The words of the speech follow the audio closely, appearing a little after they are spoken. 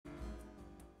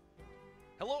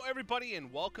Hello everybody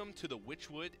and welcome to the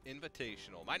Witchwood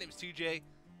Invitational. My name is TJ.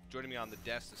 Joining me on the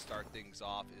desk to start things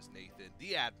off is Nathan,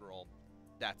 the Admiral.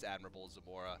 That's Admiral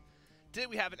Zamora. Today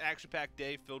we have an action-packed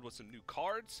day filled with some new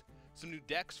cards, some new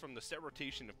decks from the set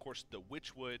rotation, of course the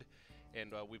Witchwood,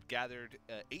 and we've gathered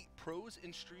 8 pros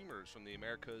and streamers from the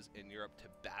Americas and Europe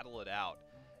to battle it out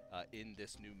in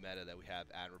this new meta that we have.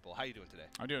 Admiral, how are you doing today?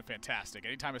 I'm doing fantastic.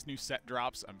 Anytime this new set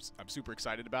drops, I'm super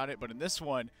excited about it, but in this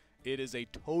one, it is a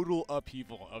total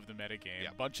upheaval of the metagame.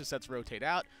 Yep. A bunch of sets rotate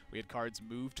out. We had cards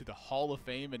move to the Hall of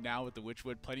Fame, and now with the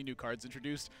Witchwood, plenty new cards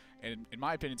introduced. And in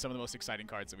my opinion, some of the most exciting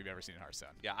cards that we've ever seen in Hearthstone.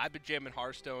 Yeah, I've been jamming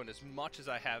Hearthstone as much as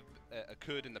I have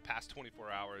could in the past 24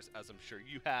 hours, as I'm sure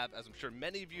you have, as I'm sure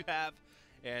many of you have,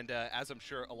 and as I'm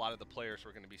sure a lot of the players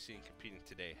we're going to be seeing competing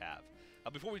today have.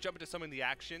 Before we jump into some of the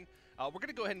action, we're going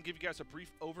to go ahead and give you guys a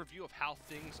brief overview of how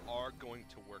things are going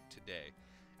to work today.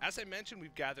 As I mentioned,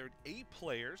 we've gathered 8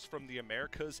 players from the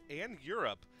Americas and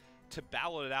Europe to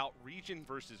battle it out region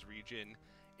versus region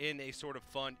in a sort of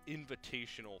fun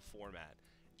invitational format.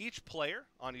 Each player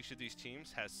on each of these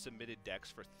teams has submitted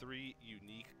decks for 3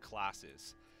 unique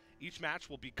classes. Each match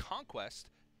will be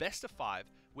Conquest, best of 5,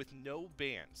 with no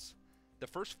bans. The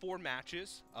first 4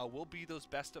 matches will be those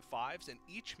best of 5s, and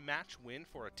each match win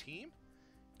for a team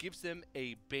gives them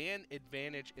a ban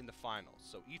advantage in the finals.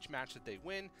 So each match that they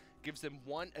win gives them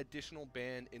 1 additional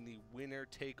ban in the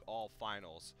winner-take-all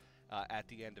finals at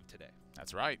the end of today.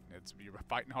 That's right. You're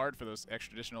fighting hard for those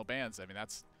extra additional bans. I mean,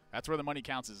 that's where the money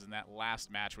counts, is in that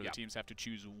last match where the teams have to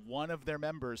choose one of their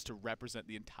members to represent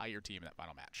the entire team in that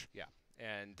final match. Yeah.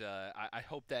 And I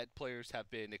hope that players have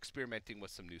been experimenting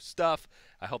with some new stuff.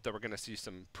 I hope that we're going to see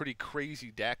some pretty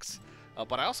crazy decks.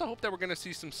 But I also hope that we're going to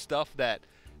see some stuff that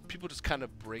people just kind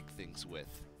of break things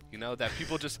with. You know, that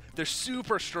people just, they're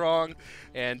super strong.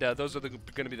 And those are going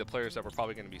to be the players that we're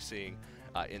probably going to be seeing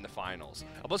in the finals.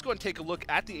 Let's go ahead and take a look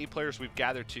at the 8 players we've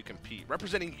gathered to compete.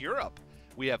 Representing Europe,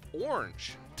 we have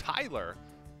Orange, Tyler,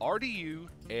 RDU,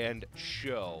 and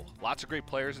Show. Lots of great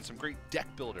players and some great deck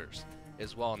builders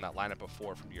as well in that lineup of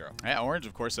 4 from Europe. Yeah, Orange,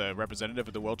 of course, a representative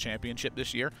of the World Championship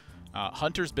this year.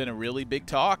 Hunter's been a really big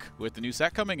talk with the new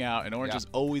set coming out, and Orange has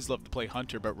always loved to play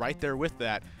Hunter, but right there with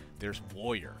that, there's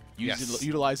Warrior.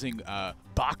 Utilizing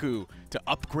Baku to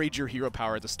upgrade your hero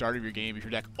power at the start of your game if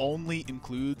your deck only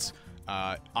includes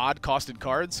odd-costed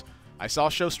cards. I saw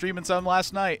Show streaming some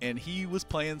last night, and he was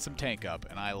playing some Tank Up,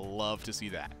 and I love to see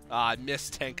that. I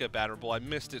missed Tank Up, Admirable. I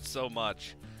missed it so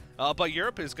much. But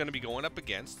Europe is going to be going up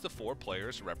against the 4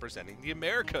 players representing the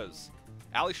Americas.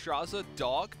 Alliestrasza,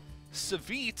 Dog,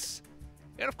 Savitz,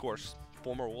 and of course,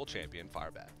 former world champion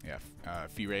Firebat. Yeah,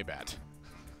 Firebat.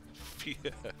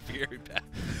 Firebat.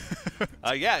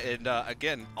 And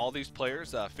again, all these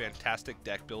players, fantastic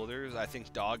deck builders. I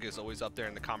think Dog is always up there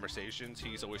in the conversations.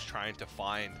 He's always trying to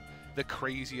find the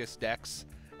craziest decks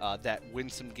that win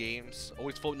some games.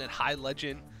 Always floating at high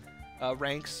legend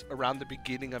ranks around the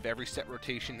beginning of every set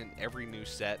rotation and every new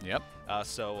set. Yep. I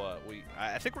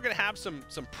think we're going to have some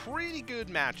pretty good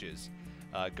matches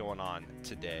going on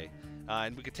today.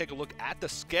 And we could take a look at the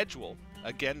schedule.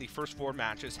 Again, the first 4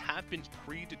 matches have been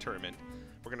predetermined.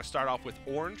 We're going to start off with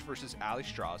Orange versus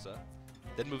Alliestrasza,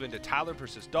 then move into Tyler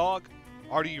versus Dog,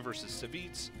 RDU versus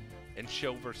Savitz, and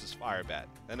Show versus Firebat.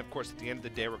 Then, of course, at the end of the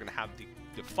day, we're going to have the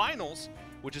finals,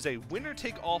 which is a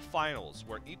winner-take-all finals,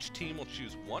 where each team will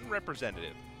choose 1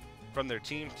 representative from their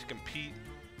team to compete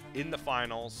in the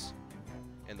finals,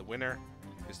 and the winner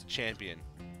is the champion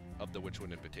of the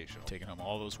Witchwood Invitational. Taking home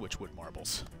all those Witchwood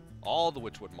marbles. All the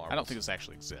Witchwood marbles. I don't think this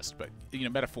actually exists, but, you know,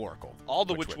 metaphorical. All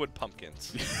the Witchwood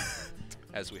pumpkins,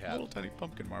 as we have. Little tiny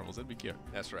pumpkin marbles. That'd be cute.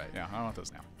 That's right. Yeah, I want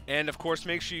those now. And, of course,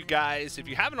 make sure you guys, if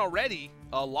you haven't already,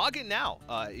 log in now.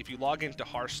 If you log into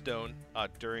Hearthstone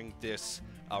during this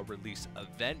release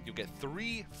event, you'll get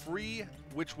 3 free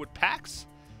Witchwood packs,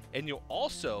 and you'll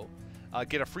also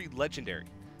get a free legendary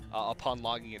upon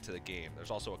logging into the game.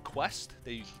 There's also a quest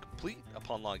that you can complete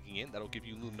upon logging in that'll give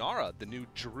you Lunara, the new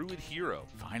Druid hero.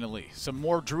 Finally, some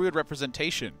more Druid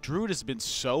representation. Druid has been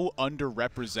so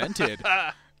underrepresented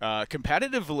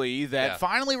competitively that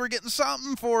finally we're getting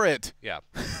something for it. Yeah,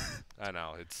 I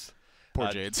know. It's poor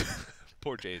Jades.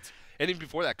 Poor Jades. And even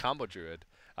before that, Combo Druid.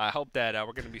 I hope that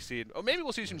we're going to be seeing, or maybe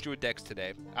we'll see some Druid decks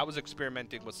today. I was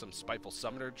experimenting with some Spiteful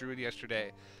Summoner Druid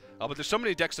yesterday, but there's so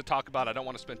many decks to talk about. I don't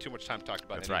want to spend too much time talking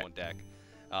about any one deck.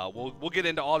 We'll get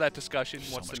into all that discussion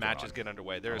once the matches get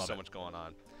underway. There is so much going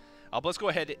on. But let's go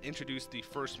ahead and introduce the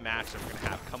first match that we're going to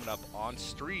have coming up on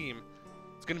stream.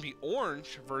 It's going to be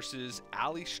Orange versus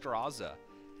Alliestrasza.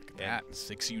 Yeah,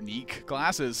 6 unique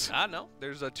classes. No,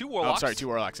 there's 2 Warlocks. Oh, sorry, 2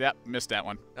 Warlocks. Yep, missed that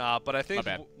one. But I think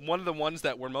one of the ones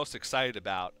that we're most excited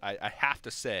about, I have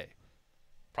to say,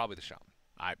 Probably the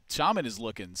Shaman. Shaman is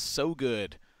looking so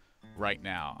good right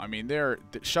now. I mean, the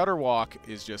Shudderwalk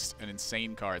is just an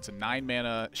insane card. It's a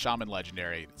 9-mana Shaman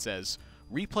legendary. It says,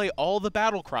 replay all the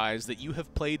battle cries that you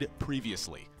have played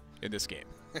previously in this game.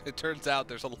 It turns out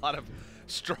there's a lot of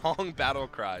strong battle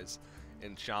cries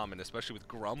in Shaman, especially with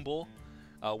Grumble,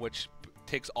 which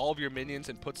takes all of your minions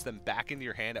and puts them back into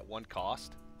your hand at 1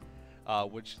 cost,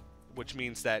 which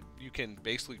means that you can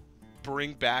basically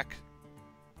bring back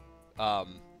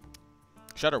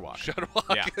Shudderwalk.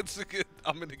 Shudderwalk. Yeah.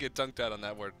 I'm going to get tongue-tied on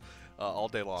that word all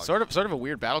day long. Sort of a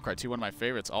weird battle card, too. One of my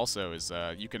favorites also is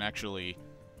you can actually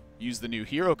use the new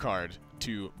hero card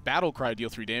to battle cry, deal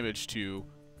 3 damage to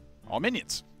all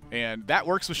minions. And that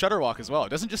works with Shudderwalk as well. It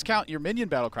doesn't just count your minion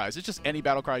battle cries. It's just any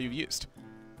battle cry you've used.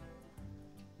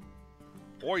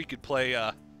 Or you could play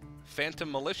Phantom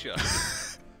Militia.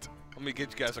 Let me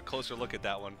get you guys a closer look at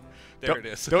that one. There it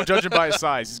is. Don't judge him by his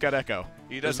size. He's got Echo.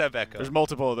 He does have Echo. There's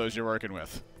multiple of those you're working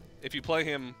with. If you play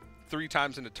him 3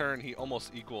 times in a turn, he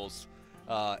almost equals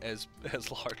as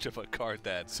large of a card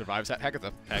that survives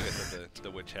Hagatha.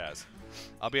 The Witch has.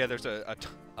 But yeah, there's a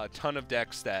ton of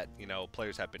decks that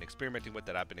players have been experimenting with,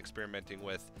 that I've been experimenting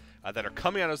with, that are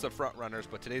coming out as the front runners.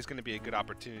 But today's going to be a good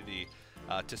opportunity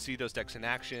to see those decks in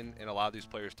action and allow these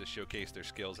players to showcase their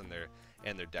skills and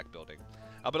their deck building.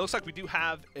 But it looks like we do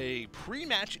have a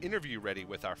pre-match interview ready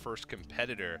with our first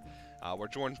competitor. We're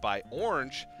joined by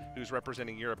Orange, who's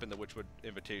representing Europe in the Witchwood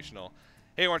Invitational.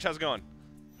 Hey, Orange, how's it going?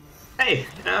 Hey,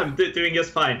 I'm doing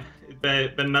just fine. It's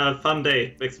been a fun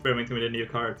day experimenting with the new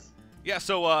cards. Yeah,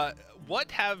 so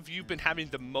what have you been having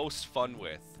the most fun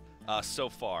with so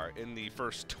far in the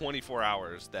first 24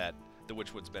 hours that the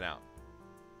Witchwood's been out?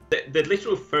 The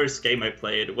literal first game I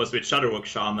played was with Shudderwalk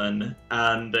Shaman,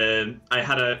 and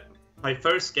my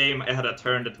first game I had a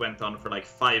turn that went on for like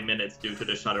 5 minutes due to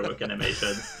the Shudderwalk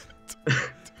animation.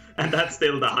 And that's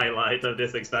still the highlight of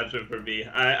this expansion for me.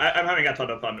 I'm having a ton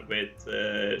of fun with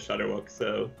Shudderwalk,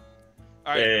 so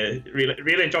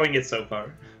really enjoying it so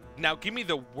far. Now, give me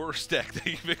the worst deck that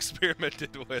you've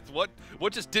experimented with. What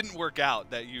just didn't work out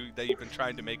that you've been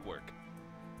trying to make work?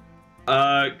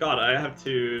 God,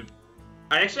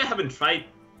 I actually haven't tried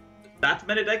that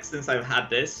many decks since I've had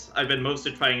this. I've been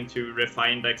mostly trying to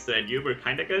refine decks that I knew were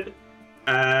kind of good.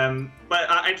 But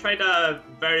I tried a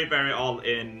very, very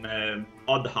all-in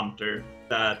Odd Hunter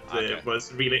that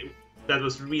was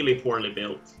really poorly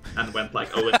built and went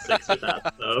like 0-6 with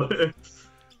that. So,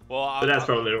 so that's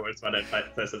probably the worst one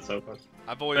I've tested so far.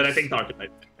 But I think the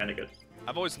archetype is kind of good.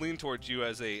 I've always leaned towards you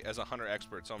as a hunter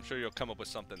expert, so I'm sure you'll come up with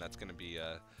something that's going to be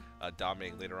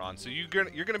dominating later on. So you're going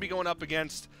to be going up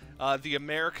against the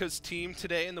Americas team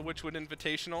today in the Witchwood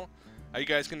Invitational. Are you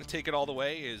guys going to take it all the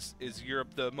way? Is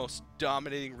Europe the most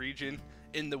dominating region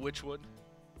in the Witchwood?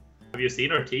 Have you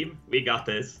seen our team? We got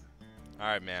this. All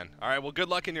right, man. All right, well, good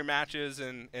luck in your matches,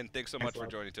 and thanks so much for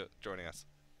joining us.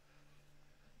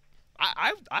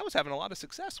 I was having a lot of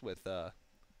success with the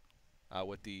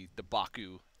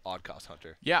Baku Odd Cost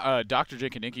Hunter. Yeah, Dr. J.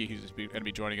 Kaninki, who's going to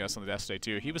be joining us on the desk today,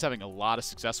 too, he was having a lot of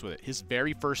success with it. His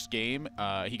very first game,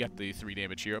 he got the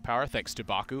 3-damage hero power, thanks to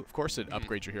Baku. Of course, it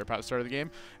upgrades your hero power at the start of the game.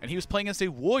 And he was playing against a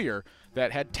warrior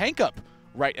that had tank up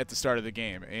right at the start of the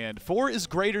game. And 4 is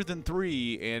greater than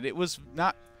 3, and it was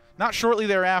not shortly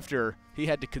thereafter he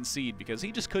had to concede because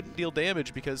he just couldn't deal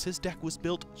damage because his deck was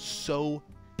built so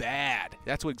bad.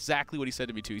 That's exactly what he said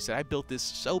to me, too. He said, I built this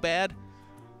so bad.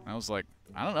 I was like,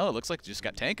 I don't know. It looks like you just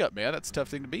got tank up, man. That's a tough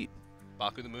thing to beat.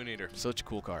 Baku the Moon Eater. Such a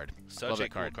cool card. Such a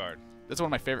cool card. That's one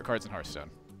of my favorite cards in Hearthstone.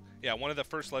 Yeah, one of the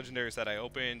first legendaries that I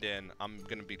opened, and I'm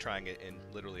going to be trying it in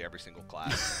literally every single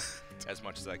class as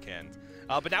much as I can.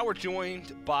 But now we're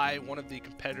joined by one of the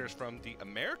competitors from the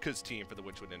Americas team for the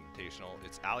Witchwood Invitational.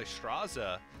 It's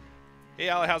Alliestrasza. Hey,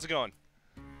 Allie, how's it going?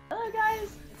 Hello,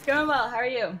 guys. It's going well. How are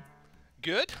you?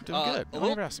 Good. Doing good. A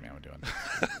little... asked me how I'm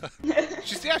doing.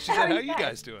 she said, how are you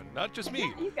guys doing? Not just me.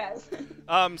 Yeah, you guys.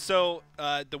 So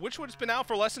the Witchwood's been out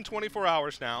for less than 24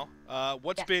 hours now.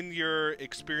 What's been your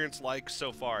experience like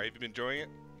so far? Have you been enjoying it?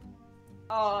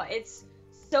 Oh, it's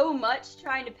so much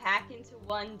trying to pack into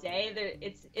one day.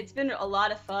 It's been a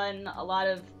lot of fun, a lot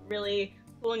of really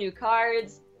cool new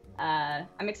cards.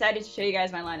 I'm excited to show you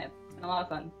guys my lineup. It's been a lot of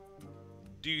fun.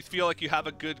 Do you feel like you have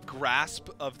a good grasp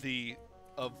of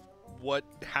what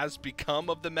has become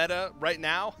of the meta right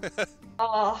now?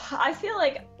 Oh, I feel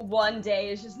like one day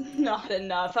is just not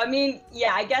enough. I mean,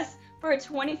 yeah, I guess for a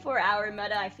 24-hour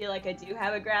meta, I feel like I do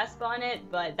have a grasp on it,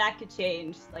 but that could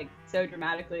change like so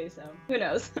dramatically, so who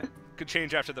knows? Could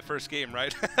change after the first game,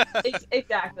 right?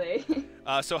 Exactly.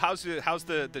 So how's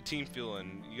the team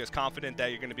feeling? You guys confident that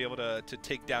you're going to be able to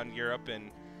take down Europe and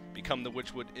become the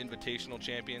Witchwood Invitational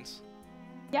champions?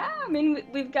 Yeah, I mean,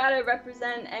 we've got to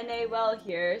represent NA well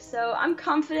here, so I'm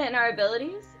confident in our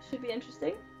abilities. Should be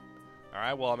interesting. All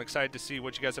right, well, I'm excited to see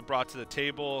what you guys have brought to the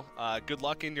table. Good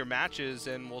luck in your matches,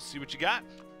 and we'll see what you got.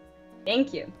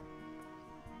 Thank you.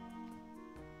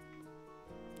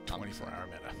 24-hour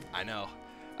meta. I know.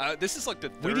 This is like the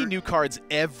third... We need new cards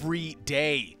every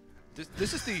day.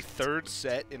 This is the third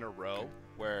set in a row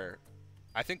where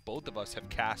I think both of us have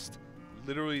cast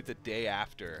literally the day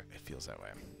after. It feels that way.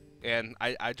 And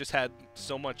I just had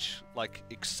so much like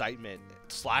excitement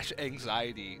 /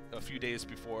 anxiety a few days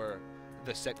before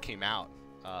the set came out.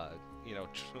 You know,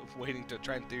 waiting to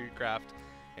try and theory craft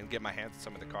and get my hands on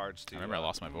some of the cards. To, I remember I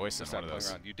lost my voice in one of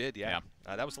those. You did, yeah.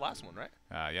 That was the last one, right?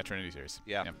 Yeah, Trinity Series.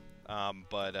 Yeah.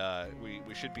 But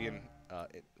we should be in.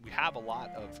 We have a lot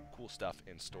of cool stuff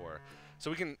in store, so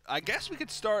we can. I guess we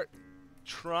could start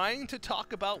trying to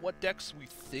talk about what decks we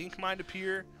think might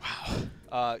appear.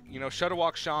 Wow. You know,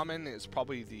 Shudderwalk Shaman is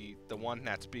probably the one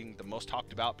that's being the most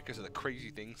talked about because of the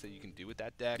crazy things that you can do with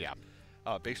that deck. Yeah.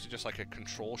 Basically just like a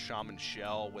control Shaman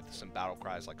shell with some battle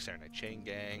cries like Serenite Chain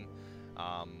Gang.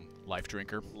 Life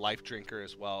Drinker. Life Drinker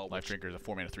as well. Life Drinker is a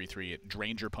 4-mana 3/3. It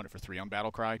drains your opponent for 3 on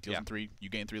battle cry, deals him 3, you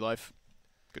gain 3 life.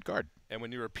 Good card. And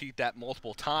when you repeat that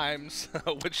multiple times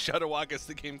with Shudderwalk as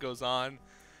the game goes on,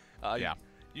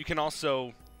 you can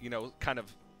also, you know, kind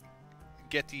of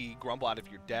get the Grumble out of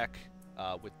your deck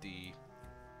with the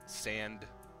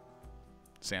Sandbinder.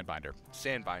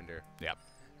 Yep.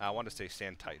 I want to say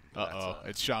Sand Titan. Uh-oh,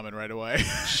 it's Shaman right away.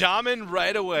 Shaman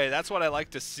right away. That's what I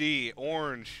like to see.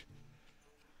 Orange.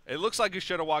 It looks like a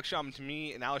Shudderwalk Shaman to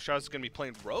me, and Alliestrasza is going to be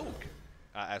playing Rogue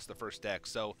as the first deck.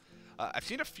 So I've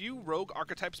seen a few Rogue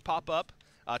archetypes pop up.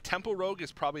 Tempo Rogue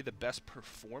is probably the best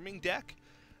performing deck.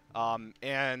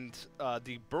 And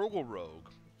the Burgle Rogue,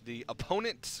 the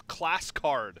opponent's class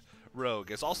card Rogue,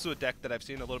 is also a deck that I've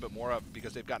seen a little bit more of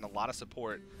because they've gotten a lot of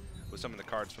support with some of the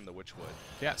cards from the Witchwood.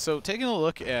 Yeah, so taking a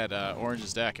look at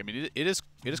Orange's deck, I mean, it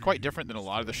is quite different than a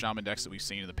lot of the Shaman decks that we've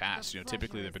seen in the past. You know,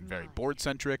 typically they've been very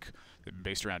board-centric. They've been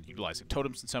based around utilizing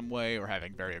totems in some way or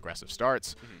having very aggressive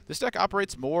starts. This deck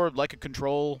operates more like a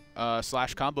control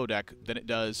 / combo deck than it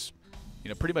does, you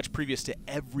know, pretty much previous to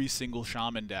every single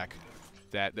Shaman deck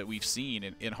that we've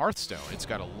seen in Hearthstone. It's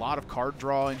got a lot of card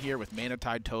draw in here with Mana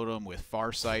Tide Totem, with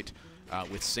Farsight,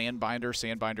 with Sandbinder.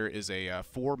 Sandbinder is a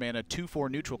 4-mana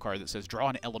 2/4 neutral card that says draw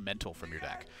an elemental from your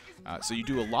deck. So you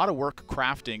do a lot of work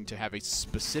crafting to have a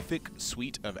specific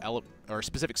suite of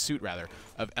specific suit rather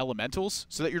of elementals,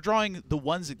 so that you're drawing the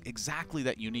ones exactly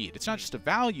that you need. It's not just a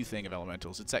value thing of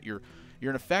elementals; it's that you're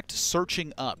in effect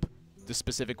searching up the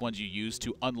specific ones you use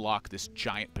to unlock this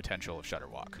giant potential of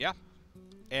Shudderwalk. Yeah.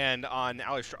 And on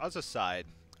Alliestrasza's side,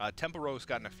 Tempo Rogue's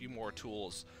gotten a few more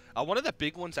tools. One of the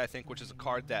big ones, I think, which is a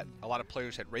card that a lot of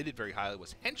players had rated very highly,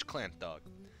 was Hench Clan Thug,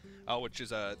 which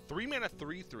is a 3-mana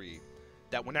 3/3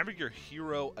 that whenever your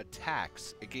hero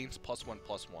attacks, it gains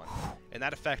 +1/+1. And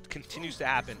that effect continues to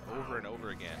happen over and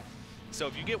over again. So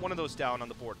if you get one of those down on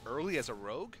the board early as a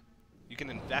rogue, you can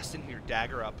invest in your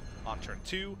dagger up on turn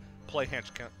 2, play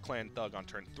Hench Clan Thug on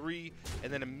turn 3,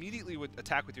 and then immediately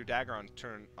attack with your dagger on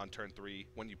turn 3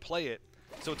 when you play it.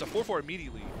 So it's a 4/4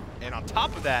 immediately, and on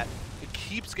top of that, it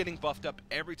keeps getting buffed up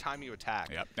every time you attack.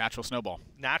 Yep, natural snowball.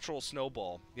 Natural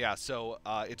snowball, yeah. So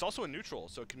it's also a neutral,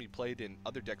 so it can be played in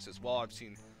other decks as well. I've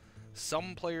seen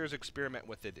some players experiment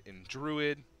with it in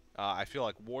Druid. I feel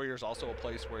like Warrior's also a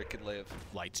place where it could live.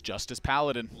 Light's Justice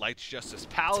Paladin. Light's Justice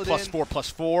Paladin.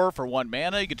 +4/+4 for 1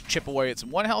 mana. You get to chip away at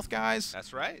some 1 health guys.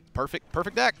 That's right.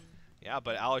 Perfect deck. Yeah,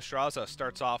 but Alliestrasza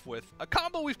starts off with a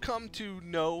combo we've come to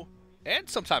know and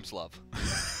sometimes love.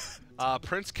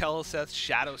 Prince Keleseth,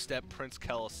 Shadow Step Prince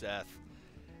Keleseth.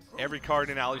 Every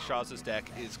card in Alliestrasza's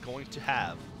deck is going to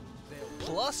have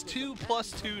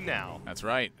 +2/+2 now. That's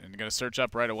right, and you're going to search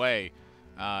up right away.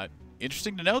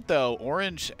 Interesting to note, though,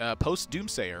 Orange,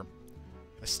 post-Doomsayer,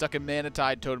 stuck a Mana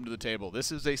Tide Totem to the table.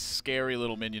 This is a scary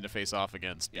little minion to face off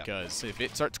against, because if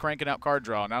it starts cranking out card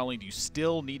draw, not only do you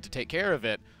still need to take care of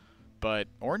it, but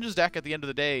Orange's deck at the end of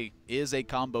the day is a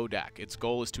combo deck. Its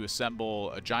goal is to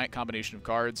assemble a giant combination of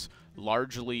cards,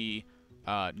 largely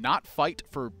not fight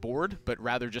for board, but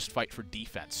rather just fight for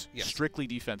defense. Yes. Strictly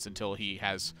defense until he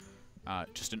has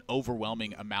just an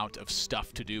overwhelming amount of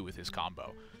stuff to do with his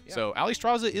combo. Yeah. So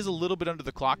Alliestrasza is a little bit under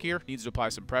the clock here, needs to apply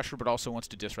some pressure, but also wants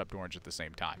to disrupt Orange at the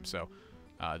same time. So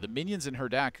the minions in her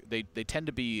deck, they tend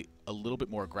to be a little bit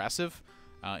more aggressive.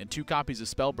 In 2 copies of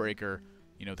Spellbreaker,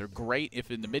 you know, they're great if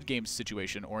in the mid-game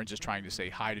situation, Orange is trying to say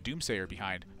hi to Doomsayer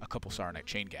behind a couple Saronite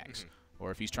Chain Gangs.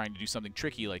 Or if he's trying to do something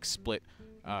tricky like split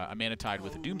a Mana Tide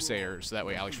with a Doomsayer, so that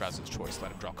way Alliestrasza's choice,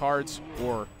 let him draw cards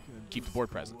or keep the board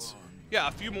presence. Yeah,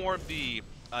 a few more of the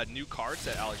new cards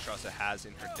that Alliestrasza has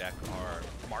in her deck are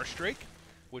Marshdrake,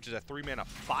 which is a 3-mana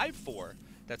 5/4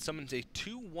 that summons a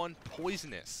 2/1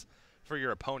 poisonous for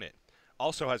your opponent.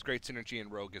 Also has great synergy in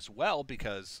Rogue as well,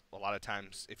 because a lot of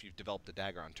times if you've developed the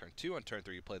dagger on turn 2, on turn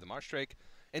 3 you play the Marshdrake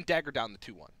and dagger down the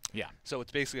 2/1. Yeah. So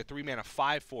it's basically a 3-mana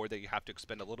 5/4 that you have to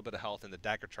expend a little bit of health in the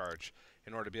dagger charge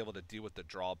in order to be able to deal with the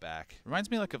drawback. Reminds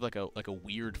me like a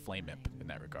weird flame imp in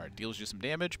that regard. Deals you some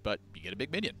damage, but you get a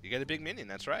big minion. You get a big minion,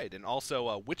 that's right. And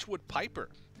also Witchwood Piper,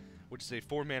 which is a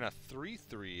 4-mana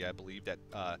 3/3, I believe, that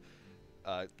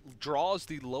draws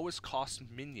the lowest cost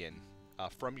minion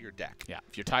from your deck. Yeah,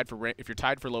 if you're tied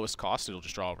for lowest cost, it'll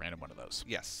just draw a random one of those.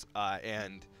 Yes,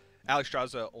 and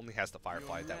Alliestrasza only has the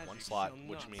Firefly at that one slot,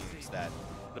 which means that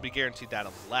it'll be guaranteed that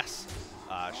unless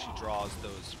she draws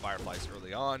those Fireflies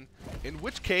early on, in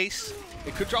which case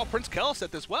it could draw Prince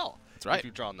Keleseth as well. That's right. If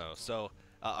you've drawn those. So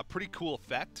a pretty cool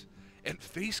effect. And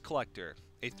Face Collector,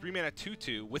 a 3-mana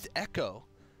 2/2 with Echo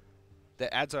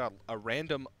that adds a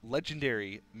random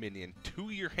legendary minion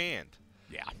to your hand.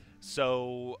 Yeah.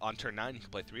 So on turn 9, you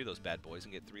can play 3 of those bad boys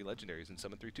and get 3 legendaries and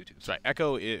summon 3 2/2s. That's right.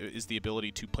 Echo is the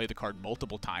ability to play the card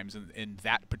multiple times in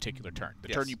that particular turn. The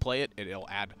turn you play it, it'll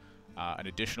add an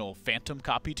additional phantom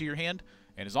copy to your hand.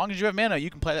 And as long as you have mana,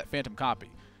 you can play that phantom copy.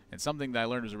 And something that I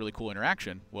learned was a really cool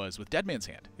interaction was with Dead Man's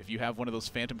Hand. If you have one of those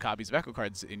phantom copies of Echo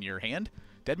cards in your hand,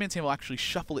 Dead Man's Hand will actually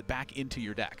shuffle it back into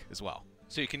your deck as well.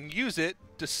 So you can use it,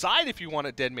 decide if you want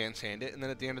to Dead Man's Hand it, and then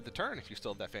at the end of the turn, if you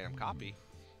still have that phantom copy,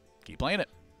 keep playing it.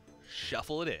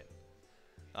 Shuffle it in.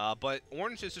 But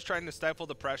Orange is just trying to stifle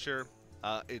the pressure.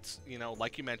 It's, you know,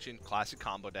 like you mentioned, classic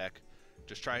combo deck.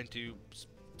 Just trying to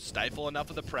stifle enough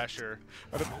of the pressure.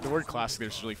 The word classic there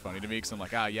is really funny to me because I'm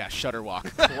like, yeah,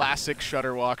 Shutterwalk. Classic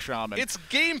Shutterwalk Shaman. Its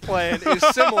game plan is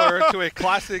similar to a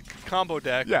classic combo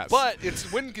deck, yes, but its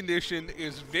win condition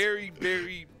is very,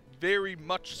 very, very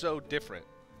much so different.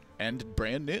 And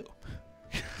brand new.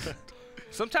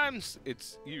 Sometimes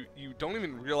it's you don't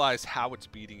even realize how it's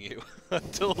beating you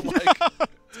until like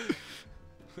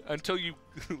until you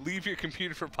leave your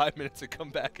computer for 5 minutes and come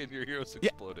back and your hero's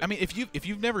exploded. Yeah, I mean, if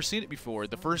you've never seen it before,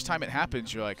 the first time it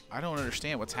happens, you're like, I don't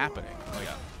understand what's happening.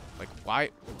 Like why?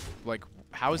 Like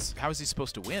how is he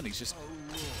supposed to win? He's just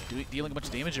dealing a bunch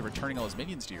of damage and returning all his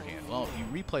minions to your hand. Well, you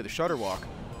replay the Shutterwalk,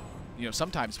 you know,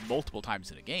 sometimes multiple times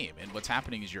in a game, and what's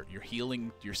happening is you're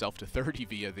healing yourself to 30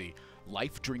 via the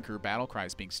Life Drinker battle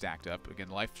cries being stacked up. Again,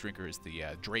 Life Drinker is the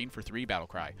drain for 3 battle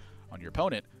cry on your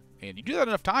opponent, and you do that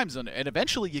enough times, and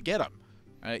eventually you get them.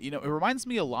 You know, it reminds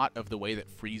me a lot of the way that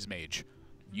Freeze Mage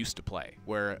used to play,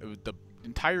 where the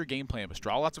entire game plan was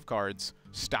draw lots of cards,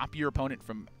 stop your opponent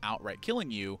from outright killing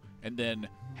you, and then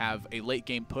have a late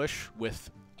game push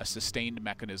with a sustained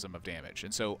mechanism of damage.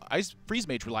 And so Freeze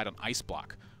Mage relied on Ice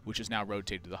Block, which is now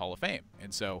rotated to the Hall of Fame.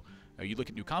 And so you look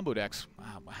at new combo decks,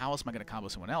 how else am I going to combo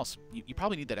someone else? You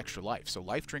probably need that extra life. So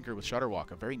Life Drinker with Shutterwalk,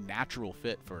 a very natural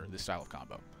fit for this style of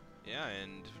combo. Yeah,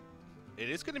 and it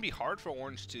is going to be hard for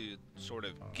Orange to sort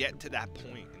of get to that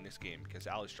point in this game because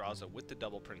Alliestrasza with the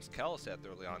double Prince Keleseth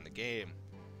early on in the game.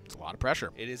 It's a lot of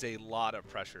pressure. It is a lot of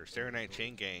pressure. Serenite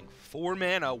Chain Gang, 4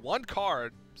 mana, 1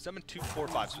 card, 7, 2, 4,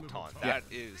 5 Sultan. That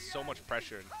is so much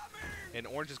pressure. And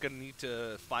Orange is going to need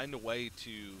to find a way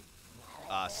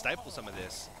to stifle some of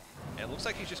this. And it looks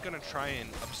like he's just going to try and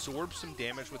absorb some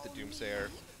damage with the Doomsayer,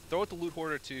 throw out the Loot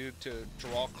Hoarder to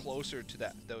draw closer to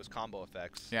those combo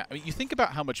effects. Yeah, I mean, you think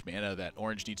about how much mana that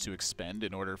Orange needs to expend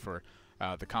in order for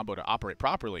the combo to operate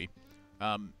properly.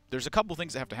 There's a couple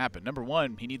things that have to happen. Number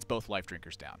one, he needs both Life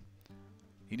Drinkers down.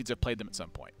 He needs to have played them at some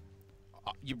point.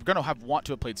 You're going to want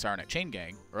to have played Serenite Chain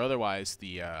Gang, or otherwise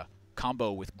the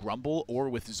combo with Grumble or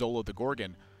with Zolo the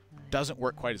Gorgon doesn't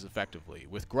work quite as effectively.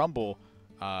 With Grumble,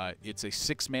 it's a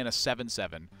 6 mana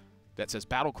 7/7 that says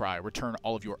Battle Cry, return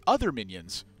all of your other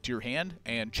minions to your hand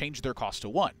and change their cost to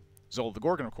 1. Zolo the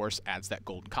Gorgon, of course, adds that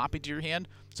golden copy to your hand.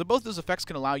 So both those effects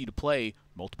can allow you to play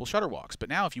multiple Shutterwalks. But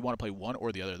now if you want to play one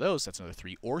or the other of those, that's another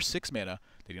 3 or 6 mana.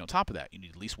 Then on top of that, you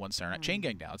need at least 1 Serenite Chain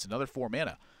Gang down. It's another 4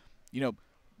 mana. You know,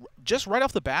 just right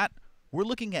off the bat, we're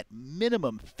looking at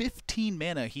minimum 15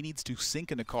 mana he needs to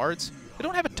sink into cards. They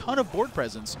don't have a ton of board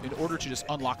presence in order to just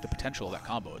unlock the potential of that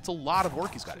combo. It's a lot of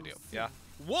work he's got to do. Yeah.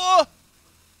 Whoa!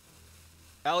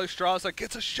 Alliestrasza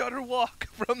gets a Shutterwalk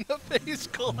from the Face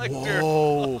Collector.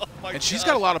 Whoa! Oh and she's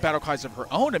got a lot of battle cries of her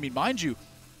own. I mean, mind you,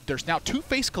 there's now 2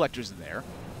 Face Collectors in there.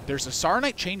 There's a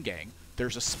Serenite Chain Gang.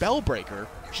 There's a Spellbreaker.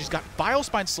 She's got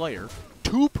Vilespine Slayer,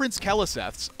 2 Prince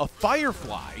Keleseths, a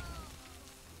Firefly.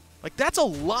 Like, that's a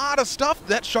lot of stuff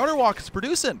that Shutterwalk is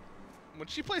producing. When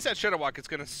she plays that Shutterwalk, it's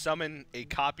going to summon a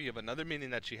copy of another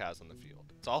minion that she has on the field.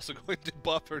 It's also going to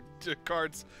buff her to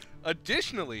cards.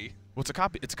 Additionally, Well, it's a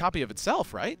copy of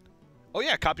itself, right? Oh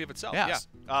yeah, a copy of itself. Yes.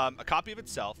 Yeah. A copy of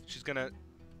itself. She's gonna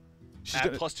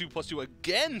add +2/+2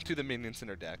 again to the minions in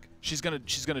her deck. She's gonna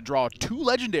draw 2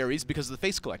 legendaries because of the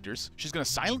face collectors. She's gonna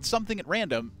silence something at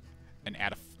random, and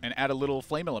add a little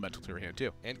flame elemental to her hand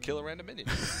too. And kill a random minion.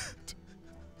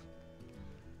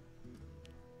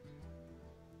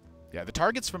 Yeah, the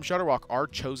targets from Shudderwalk are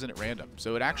chosen at random,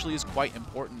 so it actually is quite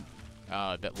important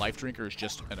that Life Drinker is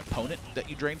just an opponent that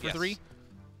you drain for 3.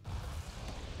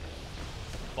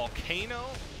 Volcano,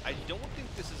 I don't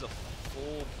think this is a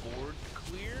full board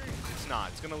clear. It's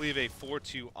not. It's going to leave a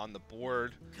 4/2 on the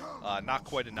board. Not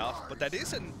quite enough, but that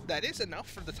is enough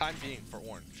for the time being for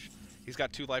Orange. He's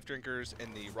got 2 Life Drinkers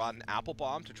and the Rotten Apple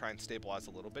Bomb to try and stabilize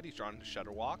a little bit. He's drawn to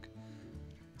Shudderwalk.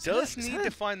 Does need to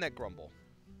find that Grumble.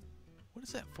 What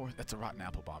is that for? That's a Rotten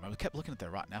Apple Bomb. I kept looking at that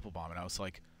Rotten Apple Bomb, and I was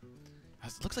like,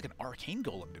 it looks like an Arcane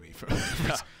Golem to me.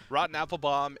 Rotten Apple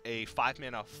Bomb, a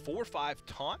 5-mana 4/5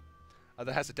 taunt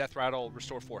that has a Death Rattle,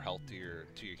 restore 4 health to your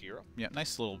hero. Yeah,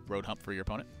 nice little road hump for your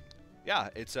opponent. Yeah,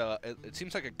 it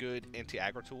seems like a good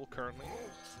anti-aggro tool currently.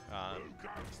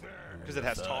 Because it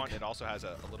has taunt, it also has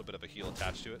a little bit of a heal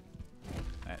attached to it.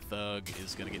 That Thug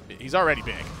is going to get big. He's already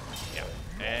big. Yeah,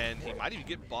 and he might even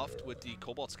get buffed with the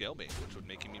Cobalt Scalebane, which would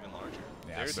make him even larger.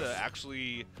 Yeah, There's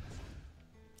actually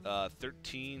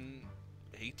 13,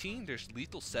 18. There's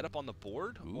lethal setup on the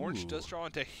board. Ooh. Orange does draw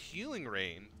into Healing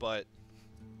Rain, but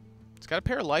it's got a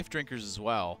pair of Life Drinkers as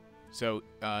well. So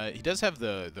he does have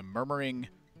the Murmuring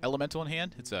Elemental in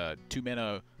hand. It's a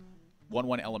 2-mana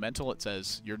 1/1 Elemental. It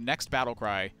says your next battle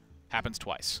cry happens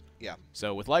twice. yeah.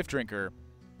 So with Life Drinker,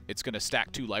 it's going to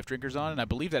stack 2 Life Drinkers on, and I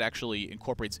believe that actually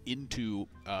incorporates into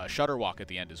Shudderwalk at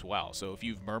the end as well. So if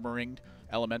you've Murmuring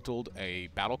Elementaled a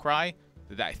battle cry,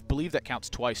 I believe that counts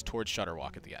twice towards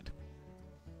Shudderwalk at the end.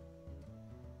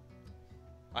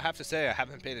 I have to say, I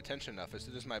haven't paid attention enough. As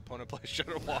soon as my opponent plays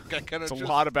Shudderwalk, I kind of It's a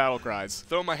lot of battle cries.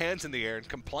 throw my hands in the air and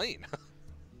complain.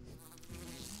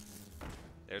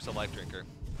 There's a Life Drinker.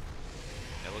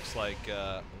 It looks like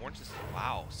Orange is...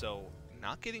 Wow, so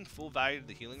not getting full value to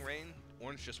the Healing Rain.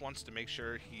 Orange just wants to make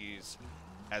sure he's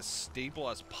as stable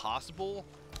as possible,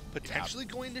 potentially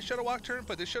going to Shudderwalk turn,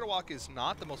 but this Shudderwalk is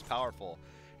not the most powerful.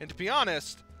 And to be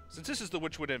honest, since this is the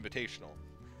Witchwood Invitational,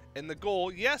 and the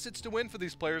goal, yes, it's to win for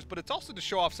these players, but it's also to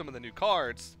show off some of the new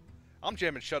cards, I'm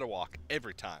jamming Shudderwalk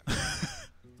every time.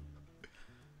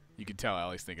 You can tell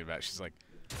Allie's thinking about it. She's like,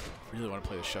 I really want to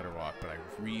play the Shudderwalk, but I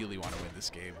really want to win this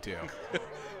game too.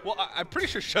 Well, I'm pretty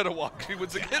sure Shudderwalk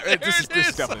wins again. This is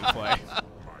definitely the play.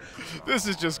 This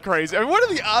is just crazy. I mean, what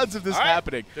are the odds of this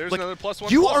happening? There's like, another +1.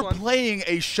 You are playing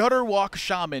a Shudderwalk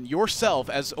Shaman yourself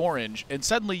as Orange, and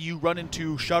suddenly you run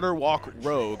into Shudderwalk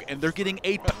Rogue, and they're getting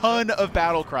a ton of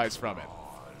battle cries from it.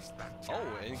 Oh,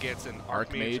 and it gets an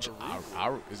Archmage.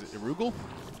 Is it Arugula?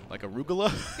 Like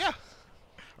Arugula? Yeah.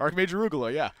 Archmage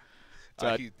Arugula, yeah.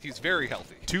 He's very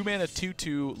healthy. 2-mana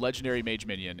 2/2 legendary mage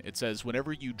minion. It says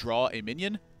whenever you draw a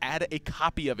minion, add a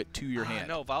copy of it to your hand.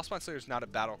 No, Vilespine Slayer is not a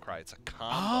battle cry. It's a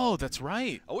combo. Oh, that's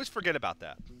right. Always forget about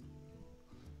that.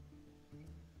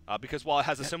 Because while it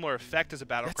has a similar effect as a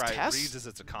battle cry, it reads as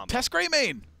it's a combo. Tess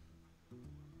Greymane.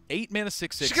 8-mana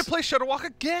 6/6. She can play Shudderwalk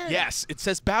again. Yes, it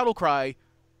says battle cry.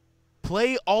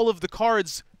 Play all of the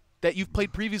cards that you've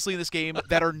played previously in this game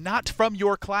that are not from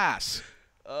your class.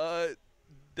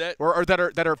 Or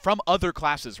that are from other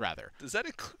classes, rather. Does that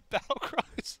include battle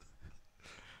cries?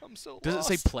 I'm so lost. Does it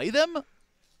say play them?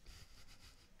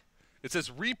 It says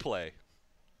replay.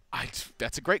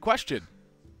 That's a great question.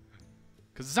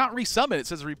 Because it's not resummon, it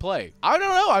says replay. I don't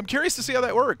know. I'm curious to see how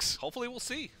that works. Hopefully we'll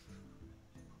see.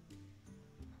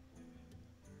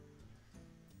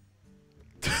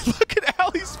 Look at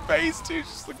Allie's face, too.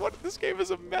 She's like, what? This game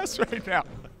is a mess right now.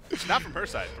 Not from her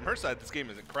side. From her side, this game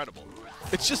is incredible.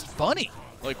 It's just funny.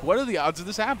 Like, what are the odds of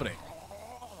this happening?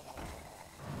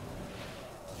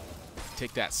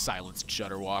 Take that, silenced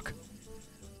Shudderwalk.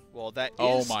 Well, that is...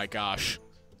 Oh, my gosh.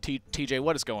 TJ,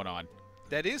 what is going on?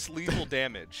 That is lethal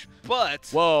damage, but...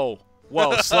 Whoa.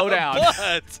 Whoa, slow down.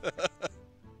 But...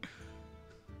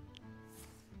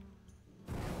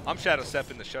 I'm Shadow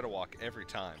Stepping the Shudderwalk every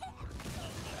time.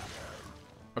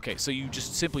 Okay, so you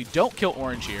just simply don't kill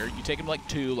Orange here. You take him like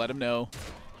 2, let him know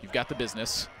you've got the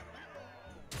business.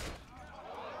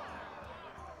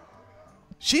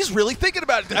 She's really thinking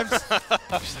about it.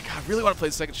 She's like, I really want to play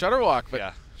the second Shudderwalk. But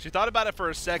yeah, she thought about it for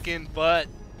a second, but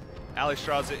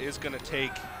Alliestrasza is going to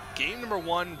take game number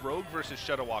 1, Rogue versus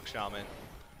Shudderwalk Shaman.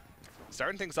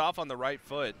 Starting things off on the right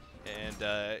foot.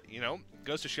 And, you know,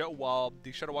 goes to show while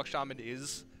the Shudderwalk Shaman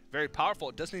is very powerful,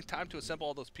 it does need time to assemble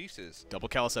all those pieces. Double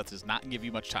Kaliseth does not give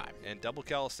you much time. And double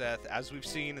Kaliseth, as we've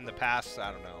seen in the past,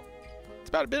 I don't know, It's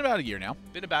been about a year now.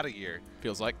 Been about a year.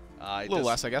 Feels like. A little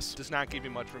less, I guess. Does not give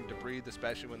you much room to breathe,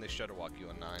 especially when they Shudderwalk you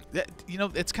on 9. You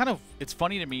know, it's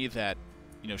funny to me that,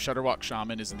 you know, Shudderwalk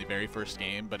Shaman is in the very first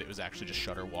game, but it was actually just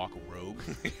Shudderwalk Rogue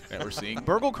that we're seeing.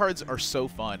 Burgle cards are so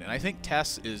fun, and I think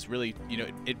Tess is really, you know,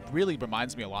 it really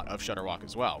reminds me a lot of Shudderwalk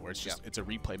as well, where it's just it's a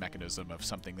replay mechanism of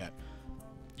something that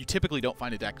you typically don't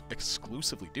find a deck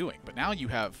exclusively doing. But now you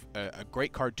have a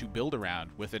great card to build around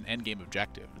with an endgame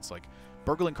objective. It's like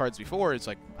burgling cards before, it's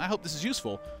like, I hope this is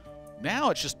useful.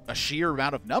 Now it's just a sheer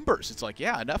amount of numbers. It's like,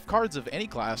 yeah, enough cards of any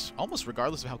class, almost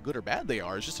regardless of how good or bad they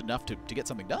are, is just enough to get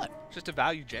something done. It's just a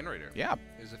value generator. Yeah.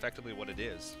 Is effectively what it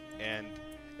is. And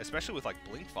especially with like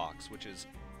Blink Fox, which is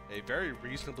a very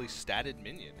reasonably statted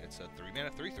minion. It's a 3-mana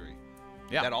 3/3.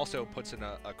 Yeah. That also puts in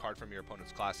a card from your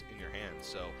opponent's class in your hand.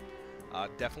 So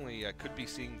definitely could be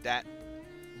seeing that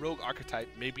rogue archetype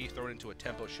maybe thrown into a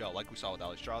tempo shell like we saw with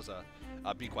Alliestrasza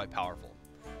be quite powerful.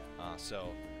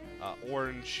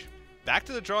 Orange, back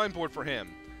to the drawing board for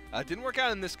him. Didn't work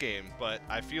out in this game, but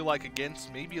I feel like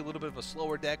against maybe a little bit of a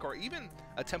slower deck or even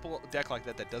a tempo deck like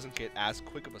that that doesn't get as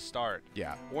quick of a start.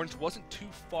 Yeah. Orange wasn't too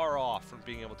far off from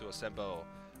being able to assemble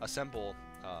the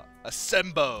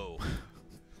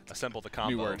combo.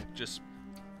 New word. Just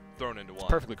thrown into one.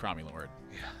 Perfectly cromulent word.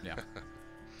 Yeah.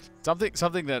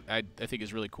 Something that I think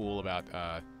is really cool about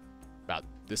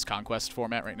this Conquest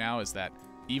format right now is that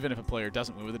even if a player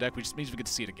doesn't win with the deck, we just means we get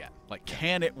to see it again. Like,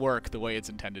 can it work the way it's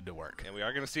intended to work? And we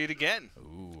are going to see it again.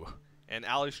 Ooh. And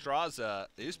Alliestrasza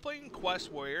is playing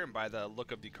Quest Warrior, and by the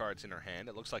look of the cards in her hand,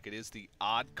 it looks like it is the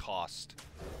odd cost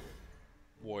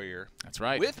Warrior. That's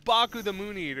right. With Baku the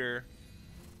Moon Eater.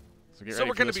 So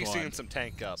we're going to be seeing some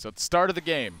tank up. So at the start of the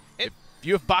game, if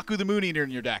you have Baku the Moon Eater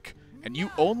in your deck, and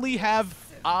you only have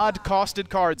odd-costed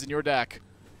cards in your deck,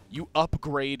 you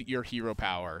upgrade your hero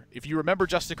power. If you remember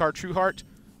Justicar Trueheart,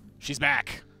 she's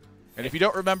back. And if you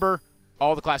don't remember,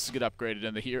 all the classes get upgraded,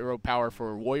 and the hero power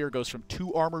for Warrior goes from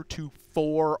 2 armor to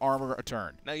 4 armor a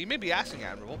turn. Now, you may be asking,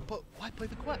 Admiral, but why play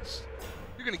the quest?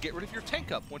 You're going to get rid of your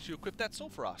tank up once you equip that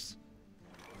Sulfuras.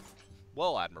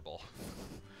 Well, Admiral.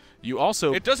 You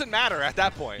also... It doesn't matter at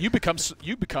that point. You become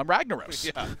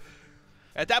Ragnaros. Yeah.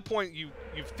 At that point, you've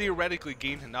theoretically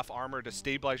gained enough armor to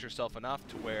stabilize yourself enough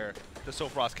to where the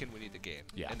Sulfuras can win you the game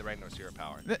in the Ragnaros hero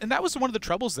power. And that was one of the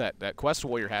troubles that Quest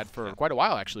Warrior had for quite a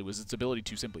while, actually, was its ability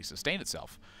to simply sustain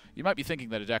itself. You might be thinking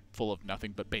that a deck full of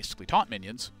nothing but basically taunt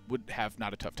minions would have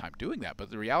not a tough time doing that, but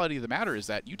the reality of the matter is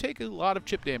that you take a lot of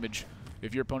chip damage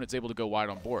if your opponent's able to go wide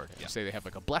on board. Yeah. Say they have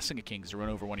like a Blessing of Kings to run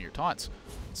over one of your taunts.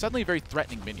 Suddenly a very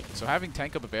threatening minion. So having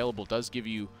tank up available does give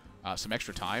you some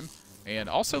extra time. And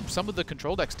also, some of the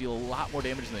control decks deal a lot more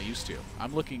damage than they used to.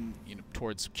 I'm looking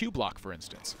towards Q-Block, for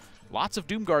instance. Lots of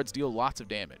Doom Guards deal lots of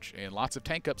damage, and lots of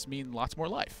tank ups mean lots more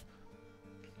life.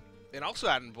 And also,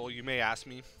 Admiral, you may ask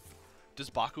me, does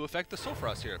Baku affect the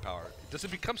Sulfuras hero power? Does it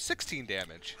become 16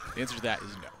 damage? The answer to that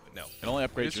is no. No. It only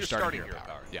upgrades your starting hero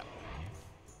power. Yeah.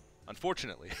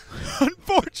 Unfortunately.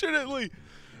 Unfortunately!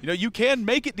 You know, you can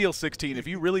make it deal 16 if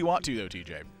you really want to, though,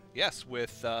 TJ. Yes,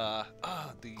 with the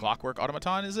Clockwork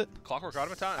Automaton, is it? Clockwork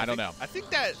Automaton? I don't know. I think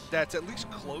that's at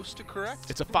least close to correct.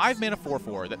 It's a 5-mana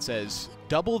 4/4 that says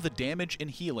double the damage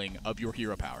and healing of your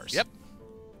hero powers. Yep.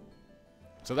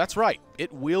 So that's right.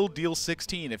 It will deal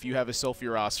 16 if you have a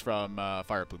Sulfuras from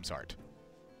Fireplume's Heart.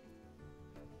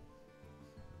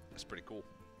 That's pretty cool.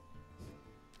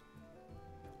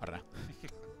 I don't know.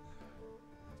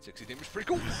 60 damage is pretty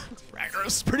cool. Ragnaros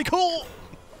is pretty cool.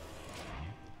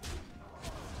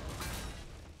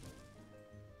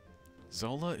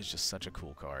 Zola is just such a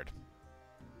cool card.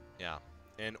 Yeah.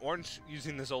 And Orange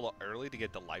using the Zola early to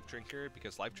get the Life Drinker,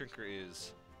 because Life Drinker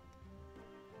is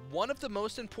one of the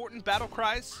most important battle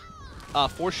cries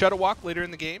for Shudderwalk later in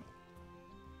the game,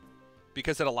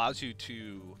 because it allows you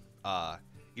to,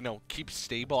 keep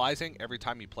stabilizing every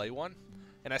time you play one.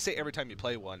 And I say every time you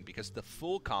play one because the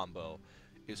full combo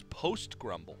is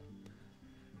post-Grumble,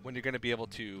 when you're going to be able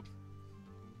to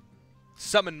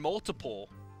summon multiple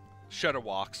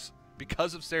Shudderwalks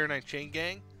because of Serenite Chain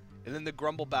Gang, and then the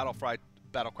Grumble battle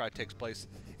cry takes place,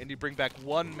 and you bring back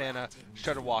 1 mana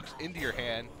Shudderwalks into your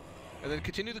hand, and then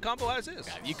continue the combo as is.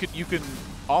 Yeah, you can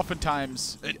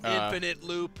oftentimes an infinite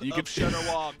loop of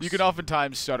Shudderwalks. You can